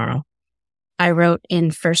paranormal. I wrote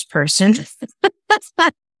in first person,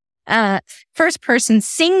 first person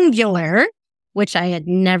singular, which I had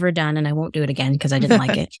never done, and I won't do it again because I didn't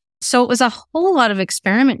like it. So it was a whole lot of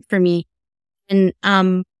experiment for me. And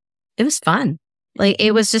it was fun. Like,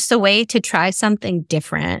 it was just a way to try something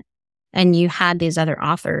different. And you had these other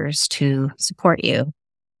authors to support you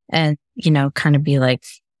and, kind of be like,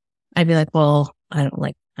 I'd be like, well, I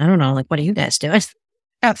don't know, like, what do you guys do?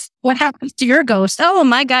 What happens to your ghost? Oh,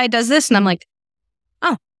 my guy does this. And I'm like,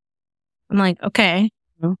 okay,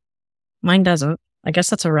 well, mine doesn't. I guess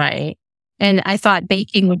that's all right. And I thought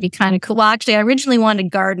baking would be kind of cool. Well, actually, I originally wanted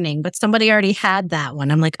gardening, but somebody already had that one.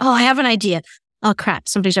 I'm like, oh, I have an idea. Oh, crap.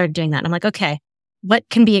 Somebody's already doing that. And I'm like, okay, what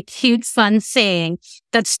can be a cute, fun saying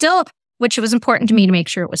that's still, which was important to me to make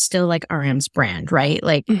sure it was still like RM's brand, right?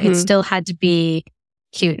 Like, it still had to be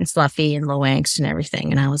cute and fluffy and low angst and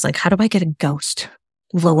everything. And I was like, how do I get a ghost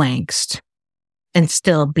low angst and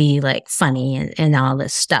still be like funny and all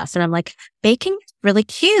this stuff? And I'm like, baking is really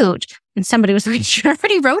cute. And somebody was like, you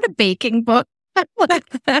already wrote a baking book. No, but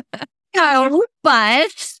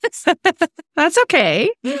that's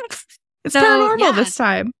okay. It's paranormal this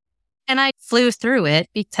time. And I flew through it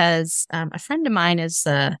because a friend of mine is,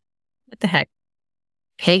 what the heck,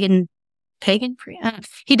 pagan,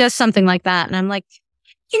 he does something like that. And I'm like,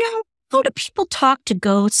 how do people talk to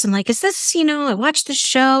ghosts? And like, is this, I watched the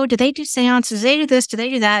show. Do they do seances? Do they do this? Do they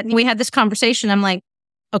do that? And we had this conversation. I'm like,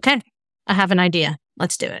 okay, I have an idea.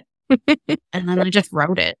 Let's do it. And then I just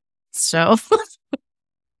wrote it. So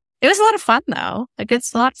it was a lot of fun though. Like,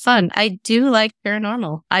 it's a lot of fun. I do like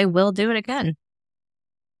paranormal. I will do it again.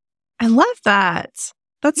 I love that.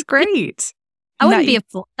 That's great. I wouldn't be a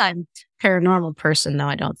full-time paranormal person though,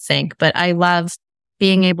 I don't think. But I love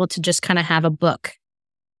being able to just kind of have a book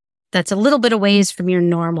that's a little bit of ways from your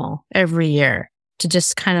normal every year to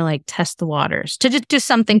just kind of like test the waters, to just do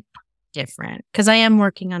something different. Because I am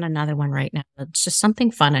working on another one right now. It's just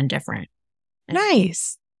something fun and different.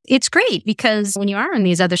 Nice. It's great because when you are in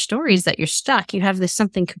these other stories that you're stuck, you have this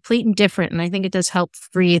something complete and different. And I think it does help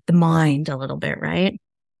free the mind a little bit, right?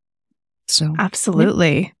 So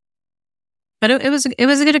absolutely. Yeah. But it was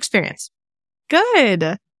a good experience.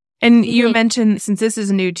 Good. And you mentioned, since this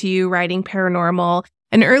is new to you, writing paranormal,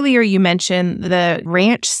 and earlier you mentioned the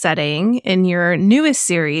ranch setting in your newest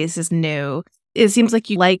series is new. It seems like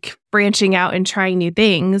you like branching out and trying new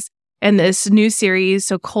things. and this new series,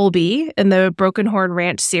 so Colby in the Broken Horn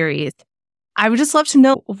Ranch series. I would just love to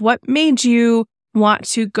know what made you want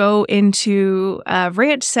to go into a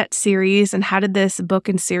ranch set series, and how did this book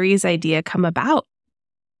and series idea come about?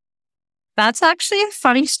 That's actually a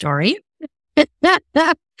funny story.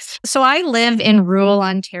 So I live in rural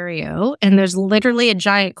Ontario, and there's literally a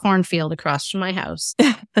giant cornfield across from my house.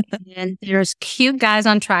 And there's cute guys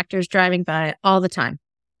on tractors driving by all the time.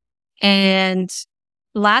 And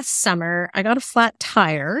last summer, I got a flat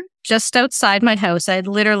tire just outside my house. I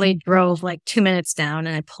literally drove like 2 minutes down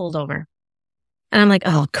and I pulled over. And I'm like,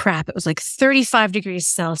 oh crap. It was like 35 degrees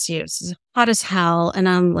Celsius. It's hot as hell. And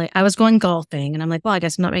I'm like, I was going golfing and I'm like, well, I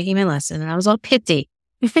guess I'm not making my lesson. And I was all pithy.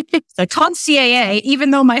 So I called CAA,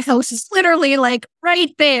 even though my house is literally like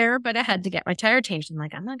right there, but I had to get my tire changed. I'm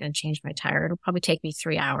like, I'm not going to change my tire. It'll probably take me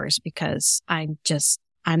 3 hours because I'm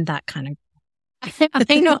that kind of,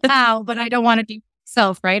 I know how, but I don't want to do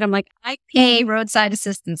myself, right? I'm like, I pay roadside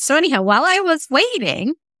assistance. So anyhow, while I was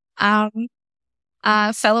waiting,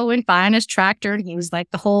 a fellow went by on his tractor and he was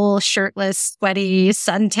like the whole shirtless, sweaty,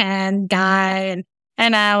 suntan guy.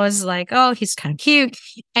 And I was like, oh, he's kind of cute.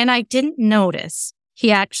 And I didn't notice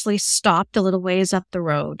he actually stopped a little ways up the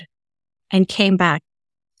road and came back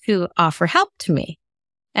to offer help to me.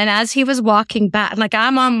 And as he was walking back, like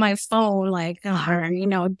I'm on my phone, like,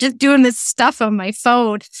 just doing this stuff on my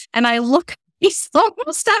phone. And I look, he's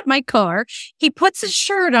almost at my car. He puts his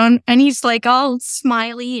shirt on and he's like all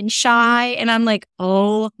smiley and shy. And I'm like,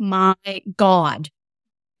 oh my God.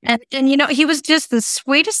 And he was just the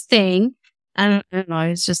sweetest thing. I don't know.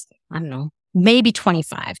 It's just, I don't know, maybe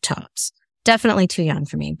 25 tops. Definitely too young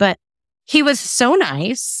for me, but he was so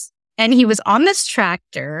nice and he was on this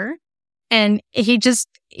tractor and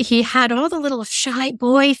he had all the little shy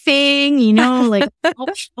boy thing, like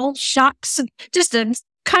old shucks, just a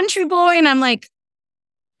country boy. And I'm like,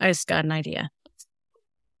 I just got an idea,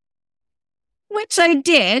 which I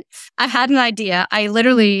did. I had an idea. I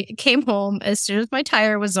literally came home as soon as my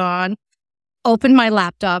tire was on, opened my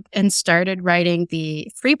laptop and started writing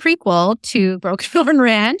the free prequel to Broken Horn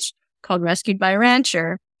Ranch, called Rescued by a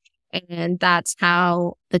Rancher. And that's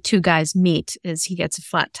how the two guys meet, is he gets a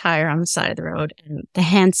flat tire on the side of the road and the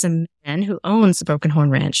handsome man who owns the Broken Horn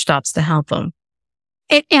Ranch stops to help him.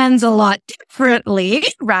 It ends a lot differently,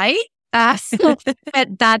 right? But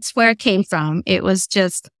that's where it came from. It was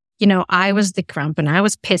just, I was the grump and I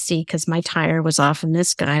was pissy because my tire was off and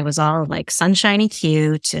this guy was all like sunshiny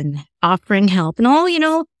cute and offering help and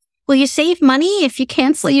will you save money if you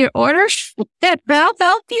cancel your order? That'll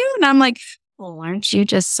help you. And I'm like, well, aren't you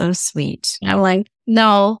just so sweet? And I'm like,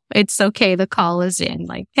 no, it's okay. The call is in.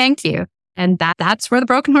 Like, thank you. And that's where the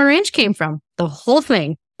Broken Horn Ranch came from. The whole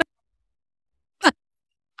thing.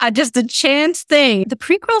 Just a chance thing. The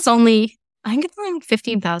prequel's I think it's only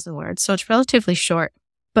 15,000 words. So it's relatively short,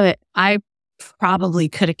 but I probably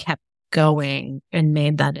could have kept going and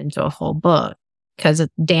made that into a whole book. Because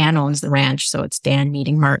Dan owns the ranch, so it's Dan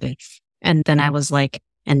meeting Martin. And then I was like,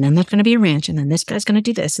 and then there's going to be a ranch, and then this guy's going to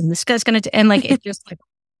do this, and this guy's going to do, and like, it just like,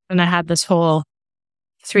 and I had this whole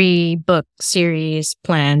 3-book series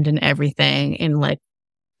planned and everything in like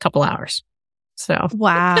a couple hours. So.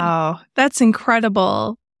 Wow. That's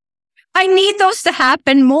incredible. I need those to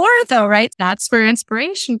happen more though, right? That's where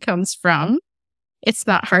inspiration comes from. It's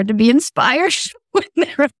not hard to be inspired when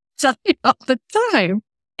they're all the time.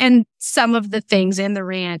 And some of the things in the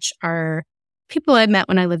ranch are people I met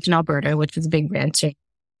when I lived in Alberta, which was a big ranch.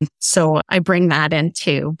 So I bring that in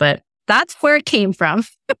too, but that's where it came from.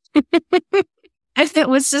 And it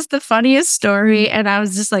was just the funniest story. And I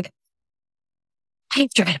was just like, I have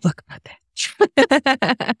to write a book about that.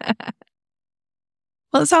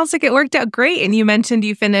 Well, it sounds like it worked out great. And you mentioned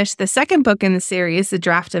you finished the second book in the series, the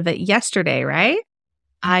draft of it yesterday, right?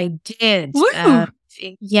 I did. Woo!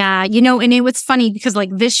 Yeah, and it was funny because like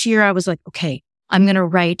this year I was like, okay, I'm going to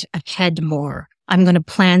write ahead more. I'm going to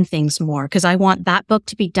plan things more because I want that book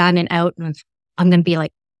to be done and out. And I'm going to be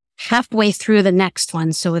like halfway through the next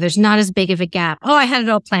one. So there's not as big of a gap. Oh, I had it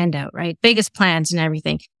all planned out, right? Biggest plans and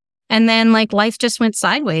everything. And then like life just went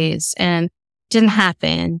sideways and didn't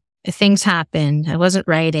happen. Things happened. I wasn't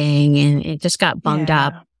writing and it just got bunged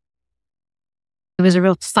up. It was a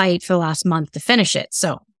real fight for the last month to finish it.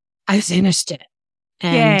 So I finished it.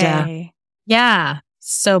 And yeah.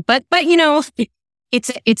 So, but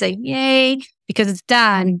it's a yay because it's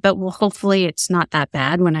done, but hopefully it's not that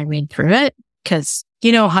bad when I read through it. Cause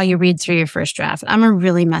you know how you read through your first draft. I'm a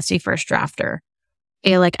really messy first drafter.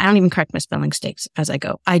 I don't even correct my spelling mistakes as I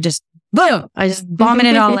go. I just vomit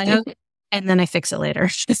it all out and then I fix it later.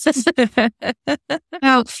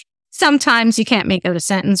 Now, sometimes you can't make out a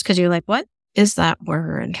sentence because you're like, what is that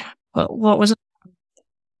word? what was it?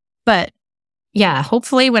 But yeah,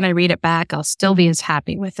 hopefully when I read it back, I'll still be as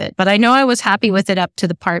happy with it. But I know I was happy with it up to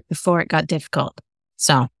the part before it got difficult.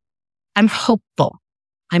 So I'm hopeful.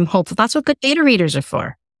 That's what good beta readers are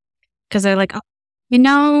for. Because they're like,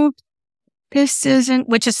 oh, this isn't,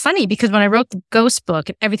 which is funny because when I wrote the ghost book,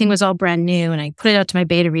 everything was all brand new and I put it out to my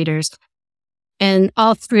beta readers and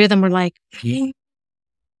all three of them were like, and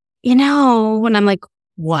I'm like,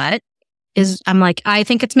 I'm like, I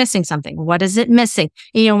think it's missing something. What is it missing?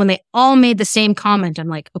 When they all made the same comment, I'm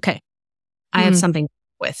like, okay, I have something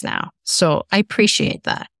with now. So I appreciate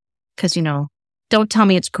that because, don't tell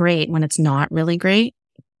me it's great when it's not really great.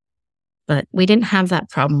 But we didn't have that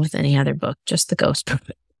problem with any other book, just the ghost book.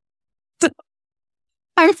 So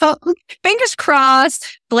I felt, fingers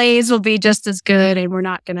crossed, Blaze will be just as good and we're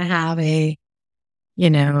not going to have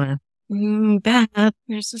bad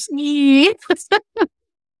versus me.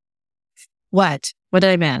 What did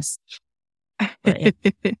I miss?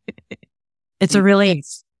 It's a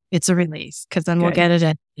release. Because then we'll get it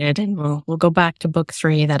edited and we'll go back to book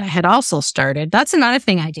 3 that I had also started. That's another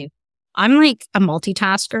thing I do. I'm like a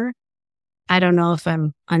multitasker. I don't know if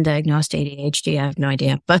I'm undiagnosed ADHD. I have no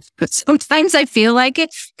idea. But sometimes I feel like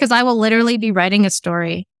it because I will literally be writing a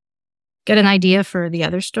story, get an idea for the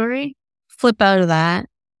other story, flip out of that,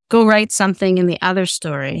 go write something in the other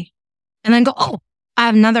story, and then go, oh, I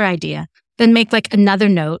have another idea. Then make like another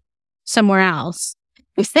note somewhere else.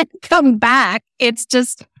 Then come back. It's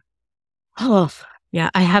just, oh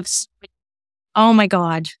my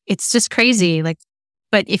God. It's just crazy.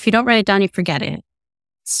 But if you don't write it down, you forget it.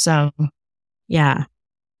 So, yeah.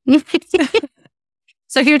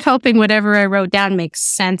 So here's hoping whatever I wrote down makes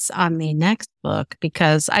sense on the next book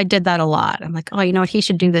because I did that a lot. I'm like, oh, you know what? He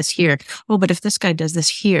should do this here. Oh, but if this guy does this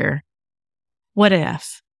here, what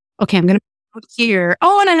if? Okay, I'm going to put here.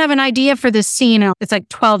 Oh, and I have an idea for this scene. It's like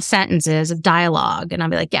 12 sentences of dialogue. And I'll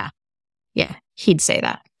be like, yeah, he'd say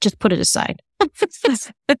that. Just put it aside.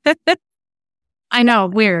 I know,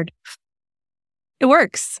 weird. It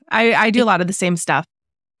works. I do a lot of the same stuff.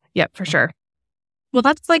 Yep, for sure. Well,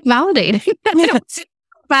 that's like validating. It's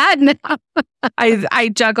bad now. I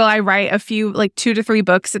juggle. I write a few, like 2 to 3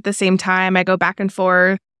 books at the same time. I go back and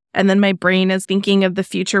forth. And then my brain is thinking of the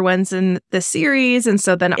future ones in the series. And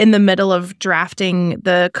so then in the middle of drafting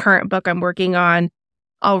the current book I'm working on,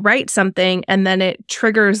 I'll write something and then it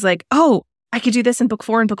triggers like, oh, I could do this in book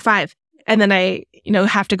 4 and book 5. And then I,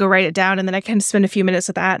 have to go write it down. And then I can spend a few minutes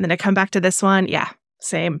with that. And then I come back to this one. Yeah,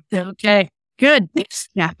 same. Okay, good.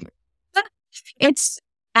 Yeah. It's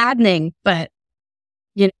maddening, but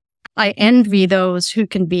I envy those who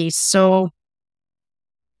can be so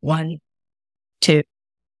 1, 2,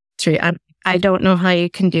 3. I don't know how you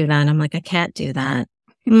can do that. I'm like, I can't do that.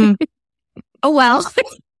 Oh, well.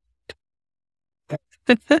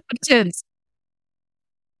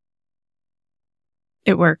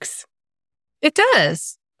 It works. It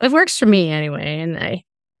does. It works for me anyway. And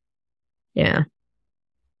yeah.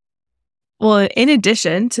 Well, in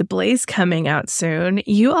addition to Blaze coming out soon,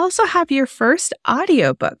 you also have your first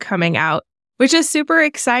audiobook coming out, which is super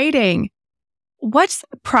exciting. What's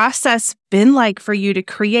the process been like for you to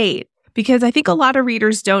create? Because I think a lot of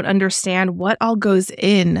readers don't understand what all goes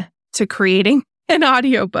in to creating an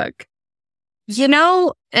audiobook.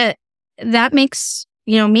 That makes,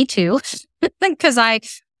 me too. Because I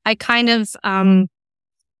kind of,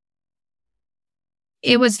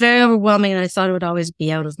 it was very overwhelming and I thought it would always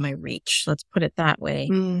be out of my reach. Let's put it that way.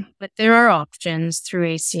 But there are options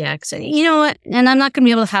through ACX and you know what? And I'm not going to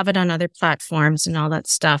be able to have it on other platforms and all that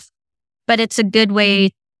stuff. But it's a good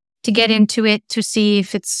way to get into it to see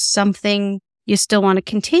if it's something you still want to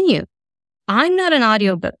continue. I'm not an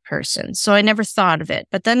audiobook person, so I never thought of it.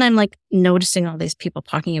 But then I'm like noticing all these people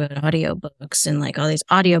talking about audiobooks and like all these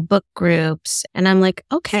audiobook groups. And I'm like,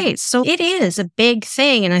 okay, so it is a big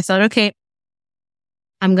thing. And I thought, okay,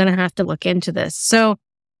 I'm going to have to look into this. So,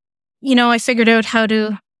 I figured out how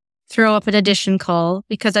to throw up an edition call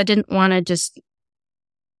because I didn't want to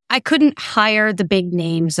I couldn't hire the big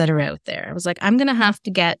names that are out there. I was like, I'm going to have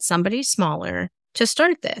to get somebody smaller to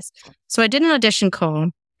start this. So I did an audition call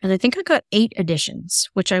and I think I got 8 editions,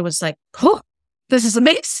 which I was like, oh, this is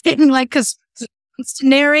amazing. Because it's to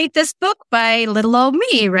narrate this book by little old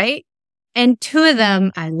me, right? And 2 of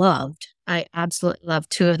them I loved. I absolutely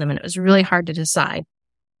loved 2 of them. And it was really hard to decide.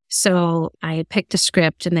 So I had picked a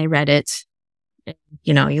script and they read it.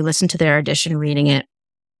 You listen to their audition reading it.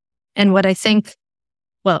 And what I think,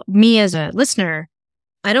 me as a listener,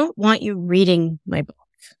 I don't want you reading my book.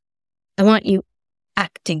 I want you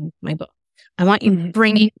acting my book. I want you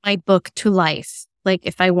bringing my book to life. Like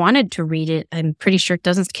if I wanted to read it, I'm pretty sure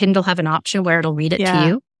doesn't Kindle have an option where it'll read it to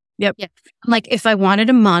you? Yep. Yeah. Like if I wanted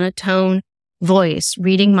a monotone voice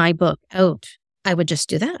reading my book out, I would just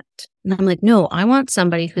do that. And I'm like, no, I want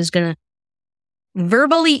somebody who's going to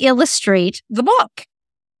verbally illustrate the book.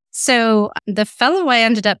 So the fellow I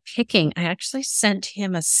ended up picking, I actually sent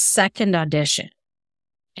him a second audition.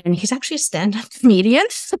 And he's actually a stand-up comedian.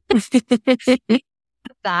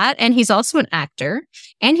 That, and he's also an actor,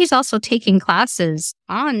 and he's also taking classes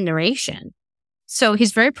on narration. So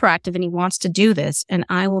he's very proactive and he wants to do this, and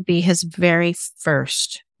I will be his very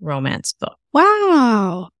first romance book.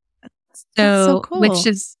 Wow. That's so cool. Which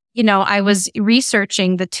is, I was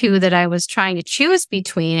researching the two that I was trying to choose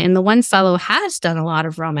between, and the one fellow has done a lot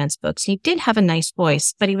of romance books. He did have a nice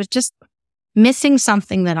voice, but he was just missing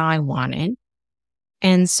something that I wanted.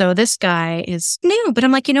 And so this guy is new, but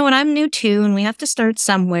I'm like, you know what? I'm new too, and we have to start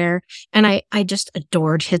somewhere. And I just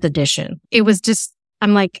adored his audition. It was just,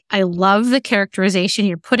 I'm like, I love the characterization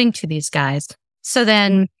you're putting to these guys. So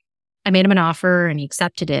then I made him an offer and he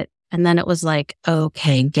accepted it. And then it was like,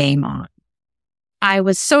 okay, game on. I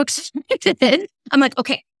was so excited. I'm like,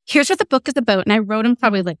 okay, here's what the book is about. And I wrote him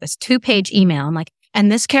probably like this 2-page email. I'm like,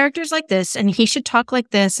 and this character's like this, and he should talk like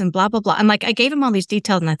this, and blah, blah, blah. I'm like, I gave him all these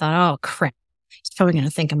details, and I thought, oh, crap. He's probably going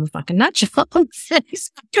to think I'm a fucking nut job. He's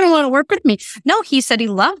not going to want to work with me. No, he said he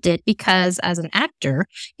loved it because as an actor,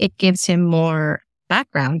 it gives him more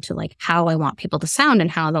background to like how I want people to sound and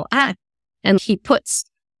how they'll act. And he puts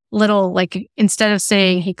little, like, instead of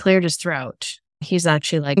saying he cleared his throat, he's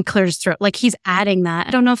actually like cleared his throat. Like he's adding that. I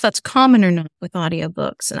don't know if that's common or not with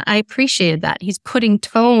audiobooks. And I appreciated that. He's putting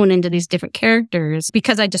tone into these different characters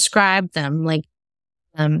because I described them like,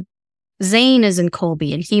 Zane is in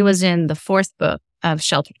Colby, and he was in the 4th book of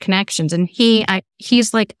Sheltered Connections, and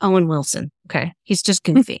he's like Owen Wilson. Okay. He's just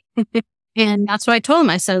goofy. And that's what I told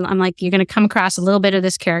him. I said, I'm like, you're going to come across a little bit of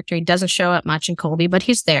this character. He doesn't show up much in Colby, but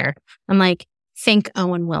he's there. I'm like, think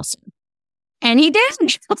Owen Wilson. And he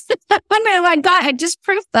did. I just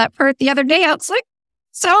proved that part the other day. I was like,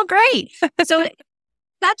 so great. So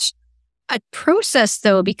that's a process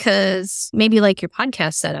though, because maybe like your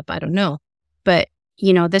podcast setup, I don't know, but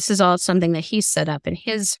this is all something that he's set up in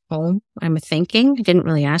his home. I'm thinking, I didn't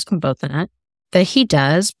really ask him about that he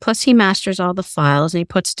does. Plus he masters all the files and he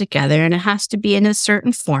puts it together, and it has to be in a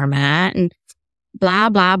certain format and blah,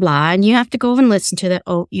 blah, blah. And you have to go over and listen to that.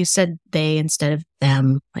 Oh, you said they instead of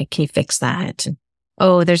them. Like, can you fix that? And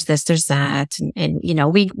oh, there's this, there's that. And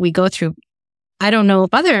we go through, I don't know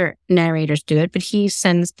if other narrators do it, but he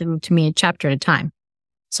sends them to me a chapter at a time.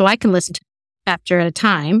 So I can listen to chapter at a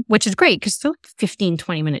time, which is great because they're 15,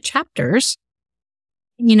 20-minute chapters,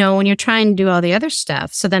 when you're trying to do all the other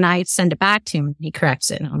stuff. So then I send it back to him and he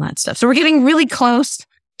corrects it and all that stuff. So we're getting really close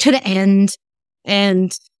to the end,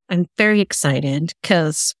 and I'm very excited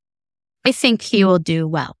because I think he will do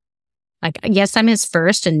well. Like, yes, I'm his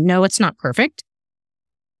first, and no, it's not perfect,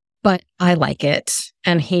 but I like it.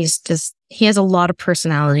 And he has a lot of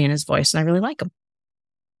personality in his voice, and I really like him.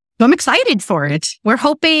 So I'm excited for it. We're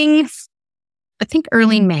hoping, I think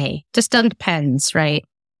early May. Just depends, right?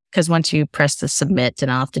 Because once you press the submit,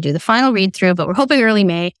 and I'll have to do the final read through, but we're hoping early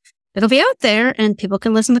May. It'll be out there and people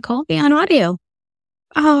can listen to Colby on audio.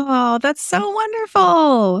 Oh, that's so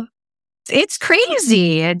wonderful. It's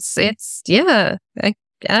crazy. Yeah. I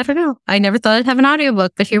don't know. I never thought I'd have an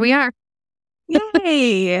audiobook, but here we are.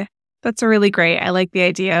 Yay. That's really great. I like the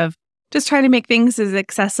idea of just trying to make things as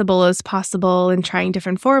accessible as possible and trying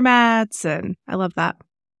different formats. And I love that.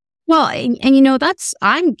 Well, and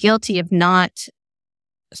I'm guilty of not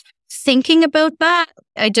thinking about that.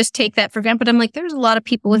 I just take that for granted. But I'm like, there's a lot of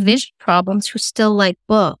people with vision problems who still like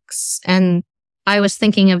books. And I was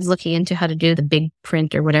thinking of looking into how to do the big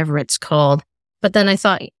print or whatever it's called. But then I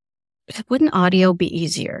thought, wouldn't audio be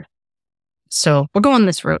easier? So we're going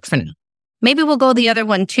this route for now. Maybe we'll go the other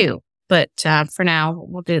one too. But for now,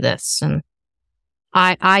 we'll do this. And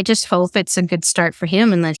I just hope it's a good start for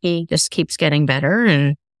him and that he just keeps getting better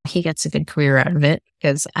and he gets a good career out of it,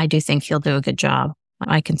 because I do think he'll do a good job.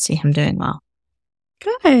 I can see him doing well.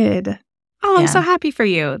 Good. Oh, I'm so happy for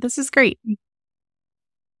you. This is great.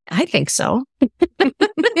 I think so. And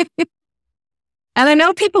I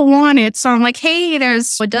know people want it. So I'm like, hey,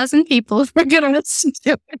 there's a dozen people who are going to listen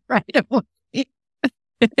to it right away.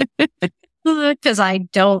 Because I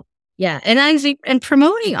don't. Yeah. And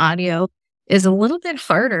promoting audio is a little bit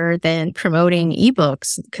harder than promoting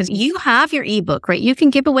ebooks, because you have your ebook, right? You can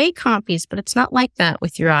give away copies, but it's not like that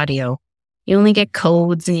with your audio. You only get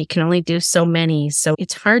codes and you can only do so many. So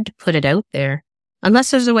it's hard to put it out there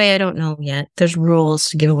unless there's a way, I don't know yet. There's rules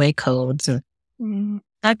to give away codes. And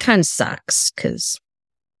that kind of sucks because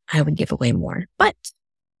I would give away more, but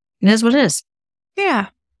it is what it is. Yeah.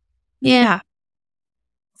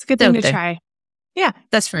 It's a good thing to try. Yeah.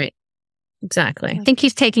 That's right. Exactly. I think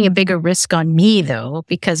he's taking a bigger risk on me, though,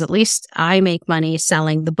 because at least I make money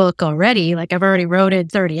selling the book already. Like, I've already wrote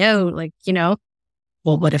it 30 out, like, well,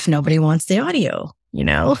 what if nobody wants the audio,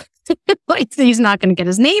 like, he's not going to get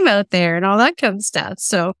his name out there and all that kind of stuff.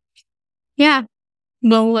 So, yeah,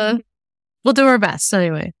 we'll do our best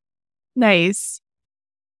anyway. Nice.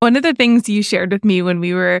 One of the things you shared with me when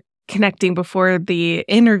we were connecting before the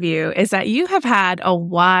interview is that you have had a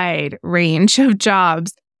wide range of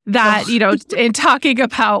jobs that, in talking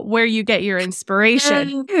about where you get your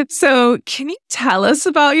inspiration. So can you tell us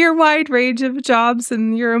about your wide range of jobs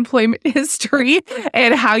and your employment history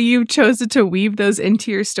and how you chose to weave those into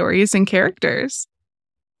your stories and characters?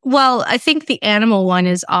 Well, I think the animal one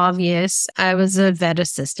is obvious. I was a vet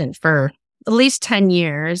assistant for at least 10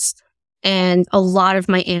 years. And a lot of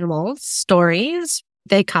my animal stories,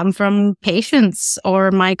 they come from patients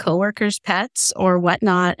or my coworkers' pets or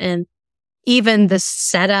whatnot. And even the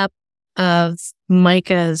setup of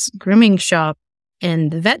Micah's grooming shop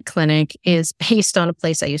and the vet clinic is based on a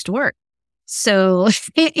place I used to work. So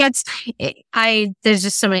there's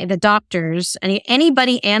just so many, the doctors,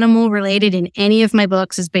 anybody animal related in any of my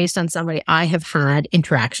books is based on somebody I have had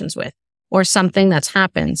interactions with or something that's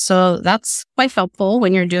happened. So that's quite helpful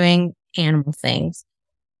when you're doing animal things.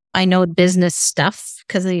 I know business stuff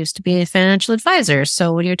because I used to be a financial advisor.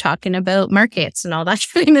 So when you're talking about markets and all that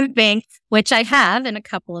kind of thing, which I have in a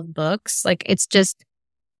couple of books, like it's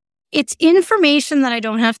information that I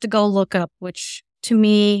don't have to go look up, which to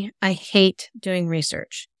me, I hate doing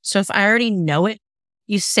research. So if I already know it,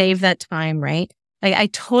 you save that time, right? Like I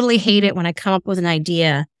totally hate it when I come up with an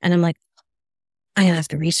idea and I'm like, I have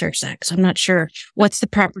to research that because I'm not sure what's the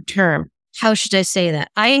proper term. How should I say that?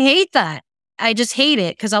 I hate that. I just hate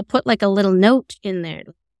it because I'll put like a little note in there.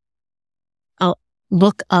 I'll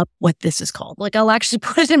look up what this is called. Like I'll actually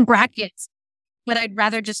put it in brackets, but I'd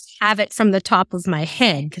rather just have it from the top of my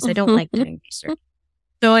head because I don't like doing research.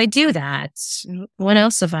 So I do that. What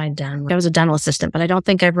else have I done? I was a dental assistant, but I don't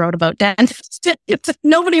think I wrote about dentists.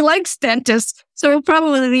 Nobody likes dentists, so we'll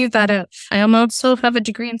probably leave that out. I also have a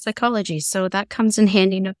degree in psychology, so that comes in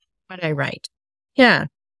handy to what I write. Yeah.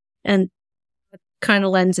 And kind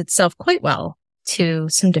of lends itself quite well to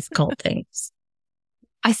some difficult things.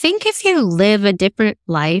 I think if you live a different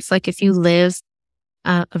life, like if you live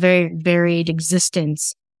a very varied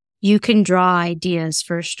existence, you can draw ideas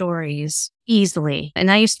for stories easily.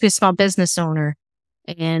 And I used to be a small business owner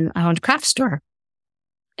and I owned a craft store.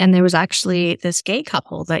 And there was actually this gay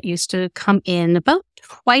couple that used to come in about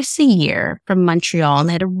twice a year from Montreal and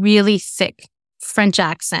they had a really thick French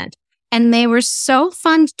accent. And they were so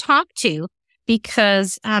fun to talk to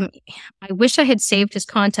because I wish I had saved his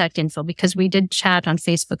contact info because we did chat on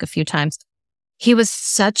Facebook a few times. He was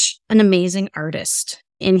such an amazing artist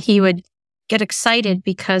and he would get excited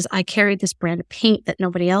because I carried this brand of paint that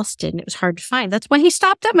nobody else did and it was hard to find. That's when he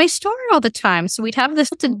stopped at my store all the time. So we'd have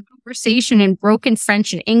this conversation in broken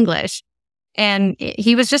French and English and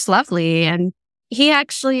he was just lovely. And he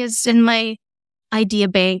actually is in my idea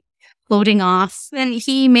bank floating off and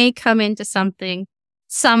he may come into something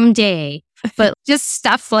someday. But just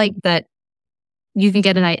stuff like that you can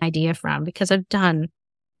get an idea from because I've done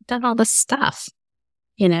all this stuff.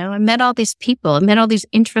 I met all these people. I met all these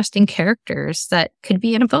interesting characters that could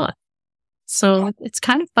be in a book. So it's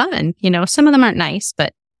kind of fun. Some of them aren't nice,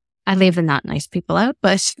 but I leave the not nice people out.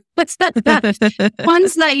 But what's that?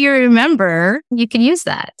 Ones that you remember, you can use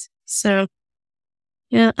that. So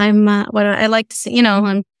yeah, I'm what I like to say,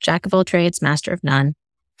 I'm jack of all trades, master of none.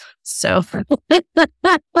 So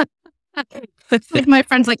my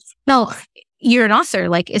friend's like, no, you're an author.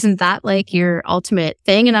 Like, isn't that like your ultimate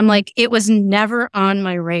thing? And I'm like, it was never on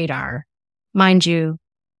my radar. Mind you,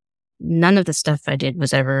 none of the stuff I did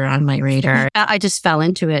was ever on my radar. I just fell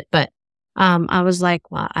into it. But I was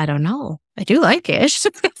like, well, I don't know. I do like it. So,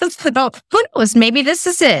 who knows? Maybe this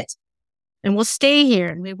is it. And we'll stay here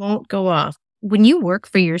and we won't go off. When you work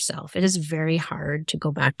for yourself, it is very hard to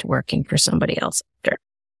go back to working for somebody else after.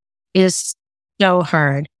 It is so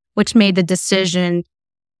hard, which made the decision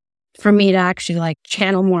for me to actually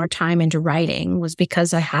channel more time into writing was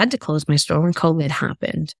because I had to close my store when COVID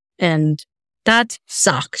happened. And that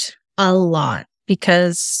sucked a lot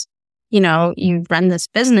because, you run this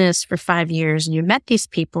business for 5 years and you met these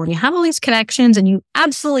people and you have all these connections and you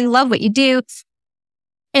absolutely love what you do.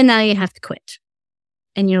 And now you have to quit.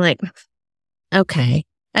 And you're like, okay.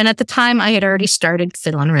 And at the time I had already started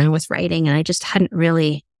fiddling around with writing and I just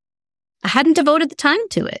I hadn't devoted the time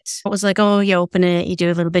to it. It was like, oh, you open it, you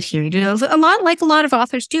do a little bit here, you do a lot like a lot of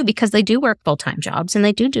authors do because they do work full-time jobs and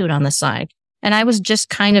they do it on the side. And I was just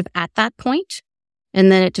kind of at that point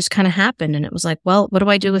And then it just kind of happened. And it was like, well, what do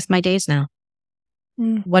I do with my days now?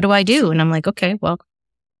 What do I do? And I'm like, okay, well,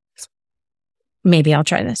 maybe I'll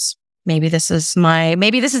try this. Maybe this is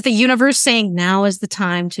the universe saying now is the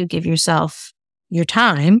time to give yourself your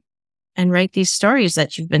time and write these stories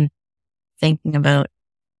that you've been thinking about.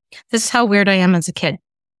 This is how weird I am as a kid.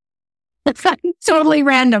 Totally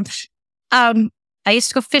random. I used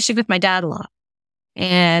to go fishing with my dad a lot.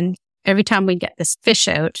 And every time we'd get this fish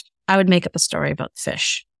out, I would make up a story about the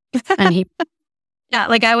fish. And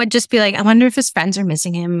I would just be like, I wonder if his friends are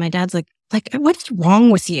missing him. My dad's like, what's wrong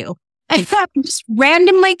with you? I just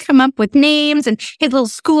randomly come up with names and his little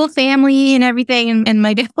school family and everything. And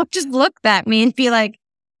my dad would just look at me and be like,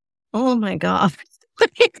 oh my God,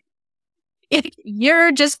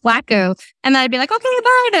 you're just wacko. And then I'd be like, okay,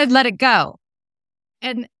 bye. And I'd let it go.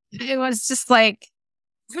 And it was just like,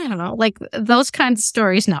 I don't know, like those kinds of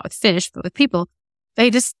stories, not with fish, but with people, they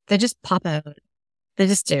just pop out. They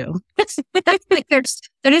just do. Like they're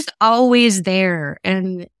just always there.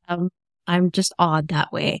 And I'm just odd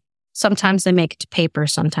that way. Sometimes they make it to paper.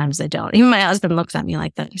 Sometimes they don't. Even my husband looks at me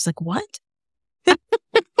like that. He's like, what? I'm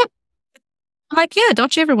like, yeah,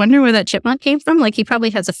 don't you ever wonder where that chipmunk came from? Like he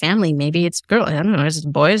probably has a family. Maybe it's a girl. I don't know. Is it a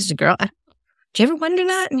boy? Is it a girl? Do you ever wonder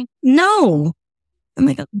that? No. I'm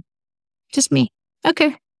like, just me.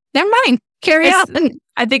 Okay. Never mind. Carry on.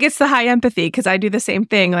 I think it's the high empathy because I do the same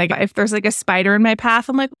thing. Like if there's like a spider in my path,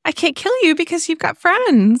 I'm like, I can't kill you because you've got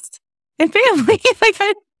friends and family.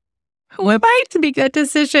 Who am I to make that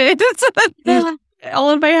decision?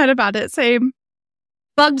 All in my head about it. Same.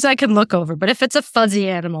 Bugs I can look over, but if it's a fuzzy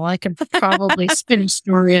animal, I could probably spin a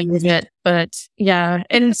story out of it. But yeah,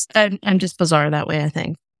 I'm just bizarre that way, I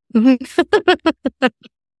think.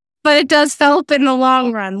 But it does help in the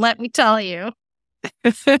long run, let me tell you.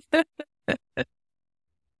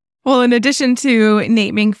 Well, in addition to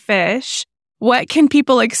naming fish, what can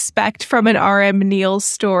people expect from an RM Neill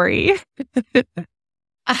story?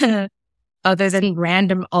 Other than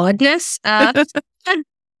random oddness, I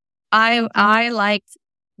like,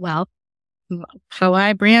 well, how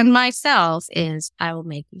I brand myself is I will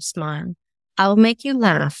make you smile, I will make you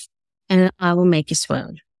laugh, and I will make you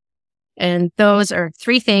swoon. And those are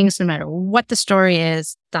three things, no matter what the story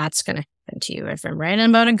is, that's going to happen to you. If I'm writing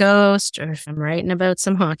about a ghost, or if I'm writing about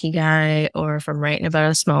some hockey guy, or if I'm writing about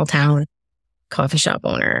a small town coffee shop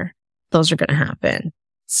owner, those are going to happen.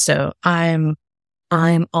 So I'm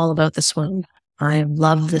all about the swoon. I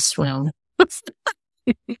love the swoon.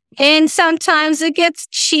 And sometimes it gets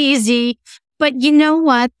cheesy, but you know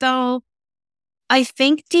what though? I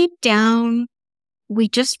think deep down, we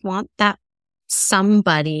just want that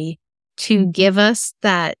somebody to give us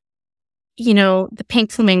that, the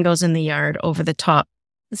pink flamingos in the yard over the top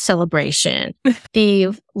celebration, the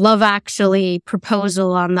Love Actually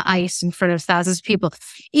proposal on the ice in front of thousands of people.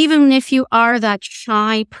 Even if you are that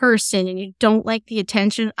shy person and you don't like the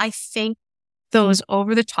attention, I think those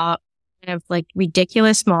over the top kind of like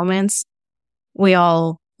ridiculous moments, we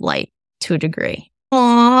all like to a degree.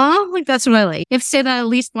 Aww, like that's what I like. I've said that at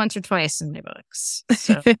least once or twice in my books.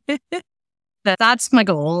 So that's my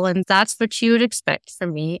goal, and that's what you would expect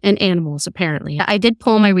from me and animals, apparently. I did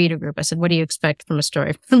poll my reader group. I said, what do you expect from a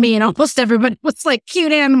story from me? And almost everybody was like,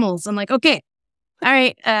 cute animals. I'm like, okay, all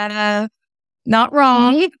right, not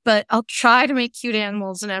wrong, but I'll try to make cute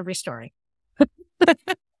animals in every story.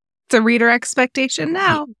 It's a reader expectation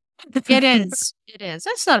now. It is. It is.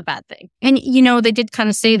 That's not a bad thing. And, they did kind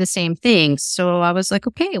of say the same thing. So I was like,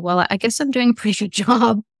 okay, well, I guess I'm doing a pretty good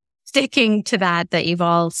job sticking to that you've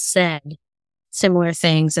all said similar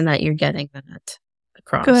things and that you're getting that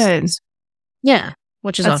across. Good. Yeah.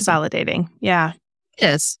 Which is That's awesome. validating. Yeah. It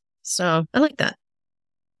is. So I like that.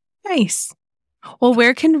 Nice. Well,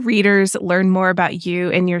 where can readers learn more about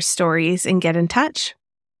you and your stories and get in touch?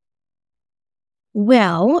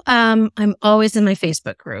 Well, I'm always in my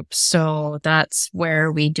Facebook group. So that's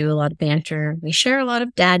where we do a lot of banter. We share a lot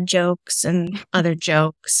of dad jokes and other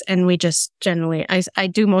jokes. And we just generally, I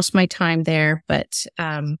do most of my time there, but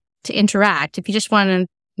to interact, if you just want to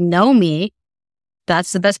know me,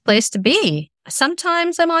 that's the best place to be.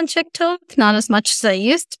 Sometimes I'm on TikTok, not as much as I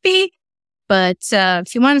used to be. But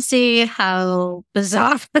if you want to see how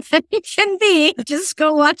bizarre it can be, just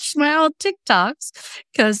go watch my old TikToks,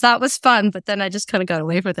 because that was fun. But then I just kind of got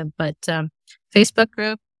away with them. But Facebook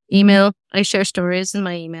group, email, I share stories in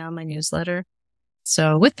my email, my newsletter.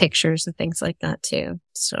 So with pictures and things like that too.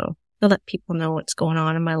 So I let people know what's going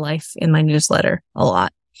on in my life in my newsletter a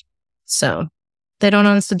lot. So they don't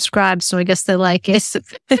unsubscribe. So I guess they like it.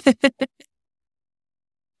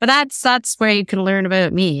 But that's where you can learn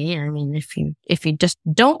about me. I mean, if you just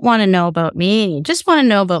don't want to know about me and you just want to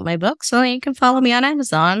know about my books, well, you can follow me on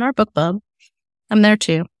Amazon or BookBub. I'm there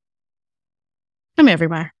too. I'm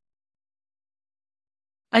everywhere.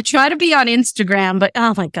 I try to be on Instagram, but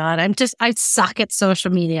oh my God, I suck at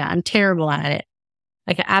social media. I'm terrible at it.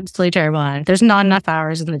 Like absolutely terrible at it. There's not enough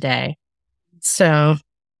hours in the day. So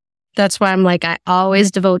that's why I'm like, I always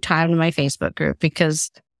devote time to my Facebook group because,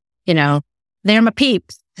 they're my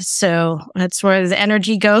peeps. So that's where the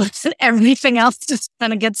energy goes and everything else just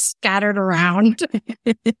kind of gets scattered around.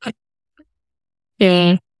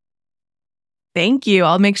 Yeah. Thank you.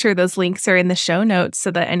 I'll make sure those links are in the show notes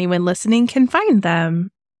so that anyone listening can find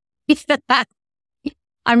them.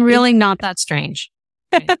 I'm really not that strange.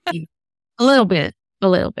 A little bit,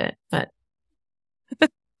 but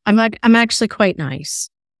I'm actually quite nice.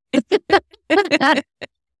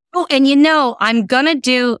 Oh, and I'm going to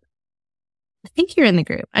do, I think you're in the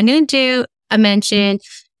group. I'm going to do a mention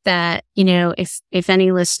that, if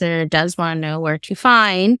any listener does want to know where to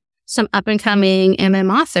find some up and coming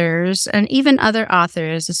authors and even other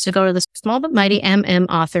authors, is to go to the Small But Mighty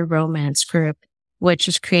Author Romance group, which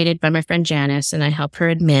was created by my friend Janice, and I help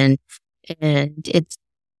her admin. And it's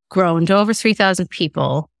grown to over 3,000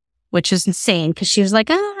 people, which is insane because she was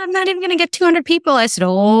like, I'm not even going to get 200 people. I said,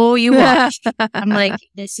 oh, you watch. I'm like,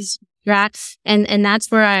 this is great. And that's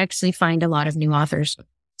where I actually find a lot of new authors.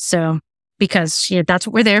 So, because that's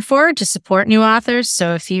what we're there for, to support new authors.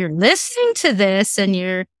 So if you're listening to this and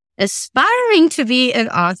you're aspiring to be an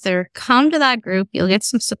author, come to that group. You'll get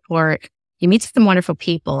some support. You meet some wonderful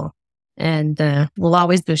people, and we'll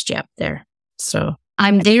always boost you up there. So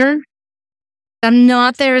I'm there. I'm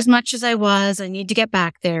not there as much as I was. I need to get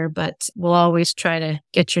back there, but we'll always try to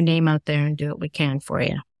get your name out there and do what we can for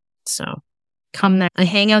you. So come there. I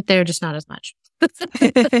hang out there, just not as much.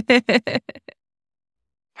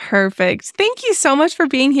 Perfect. Thank you so much for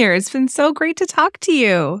being here. It's been so great to talk to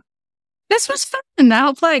you. This was fun.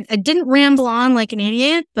 I didn't ramble on like an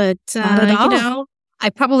idiot, but I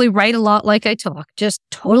probably write a lot like I talk, just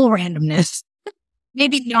total randomness.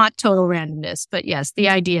 Maybe not total randomness, but yes, the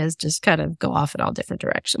ideas just kind of go off in all different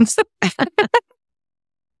directions.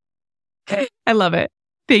 I love it.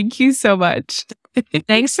 Thank you so much.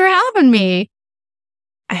 Thanks for having me.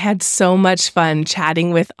 I had so much fun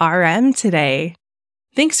chatting with RM today.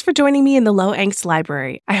 Thanks for joining me in the Low Angst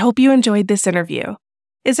Library. I hope you enjoyed this interview.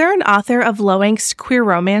 Is there an author of low angst queer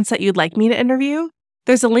romance that you'd like me to interview?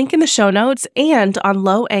 There's a link in the show notes and on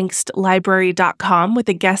lowaangstlibrary.com with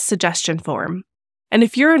a guest suggestion form. And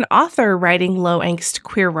if you're an author writing low angst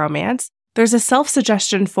queer romance, there's a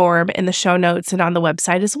self-suggestion form in the show notes and on the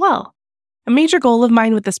website as well. A major goal of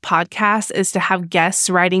mine with this podcast is to have guests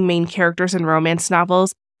writing main characters in romance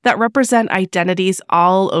novels that represent identities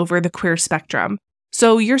all over the queer spectrum.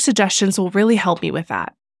 So your suggestions will really help me with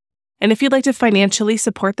that. And if you'd like to financially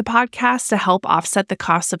support the podcast to help offset the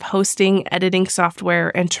costs of hosting, editing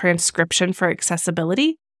software, and transcription for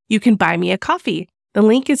accessibility, you can buy me a coffee. The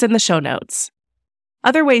link is in the show notes.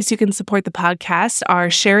 Other ways you can support the podcast are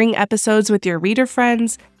sharing episodes with your reader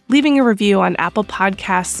friends, leaving a review on Apple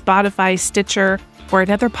Podcasts, Spotify, Stitcher, or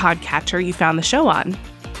another podcatcher you found the show on.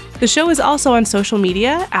 The show is also on social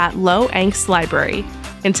media at Low Angst Library.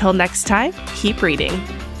 Until next time, keep reading.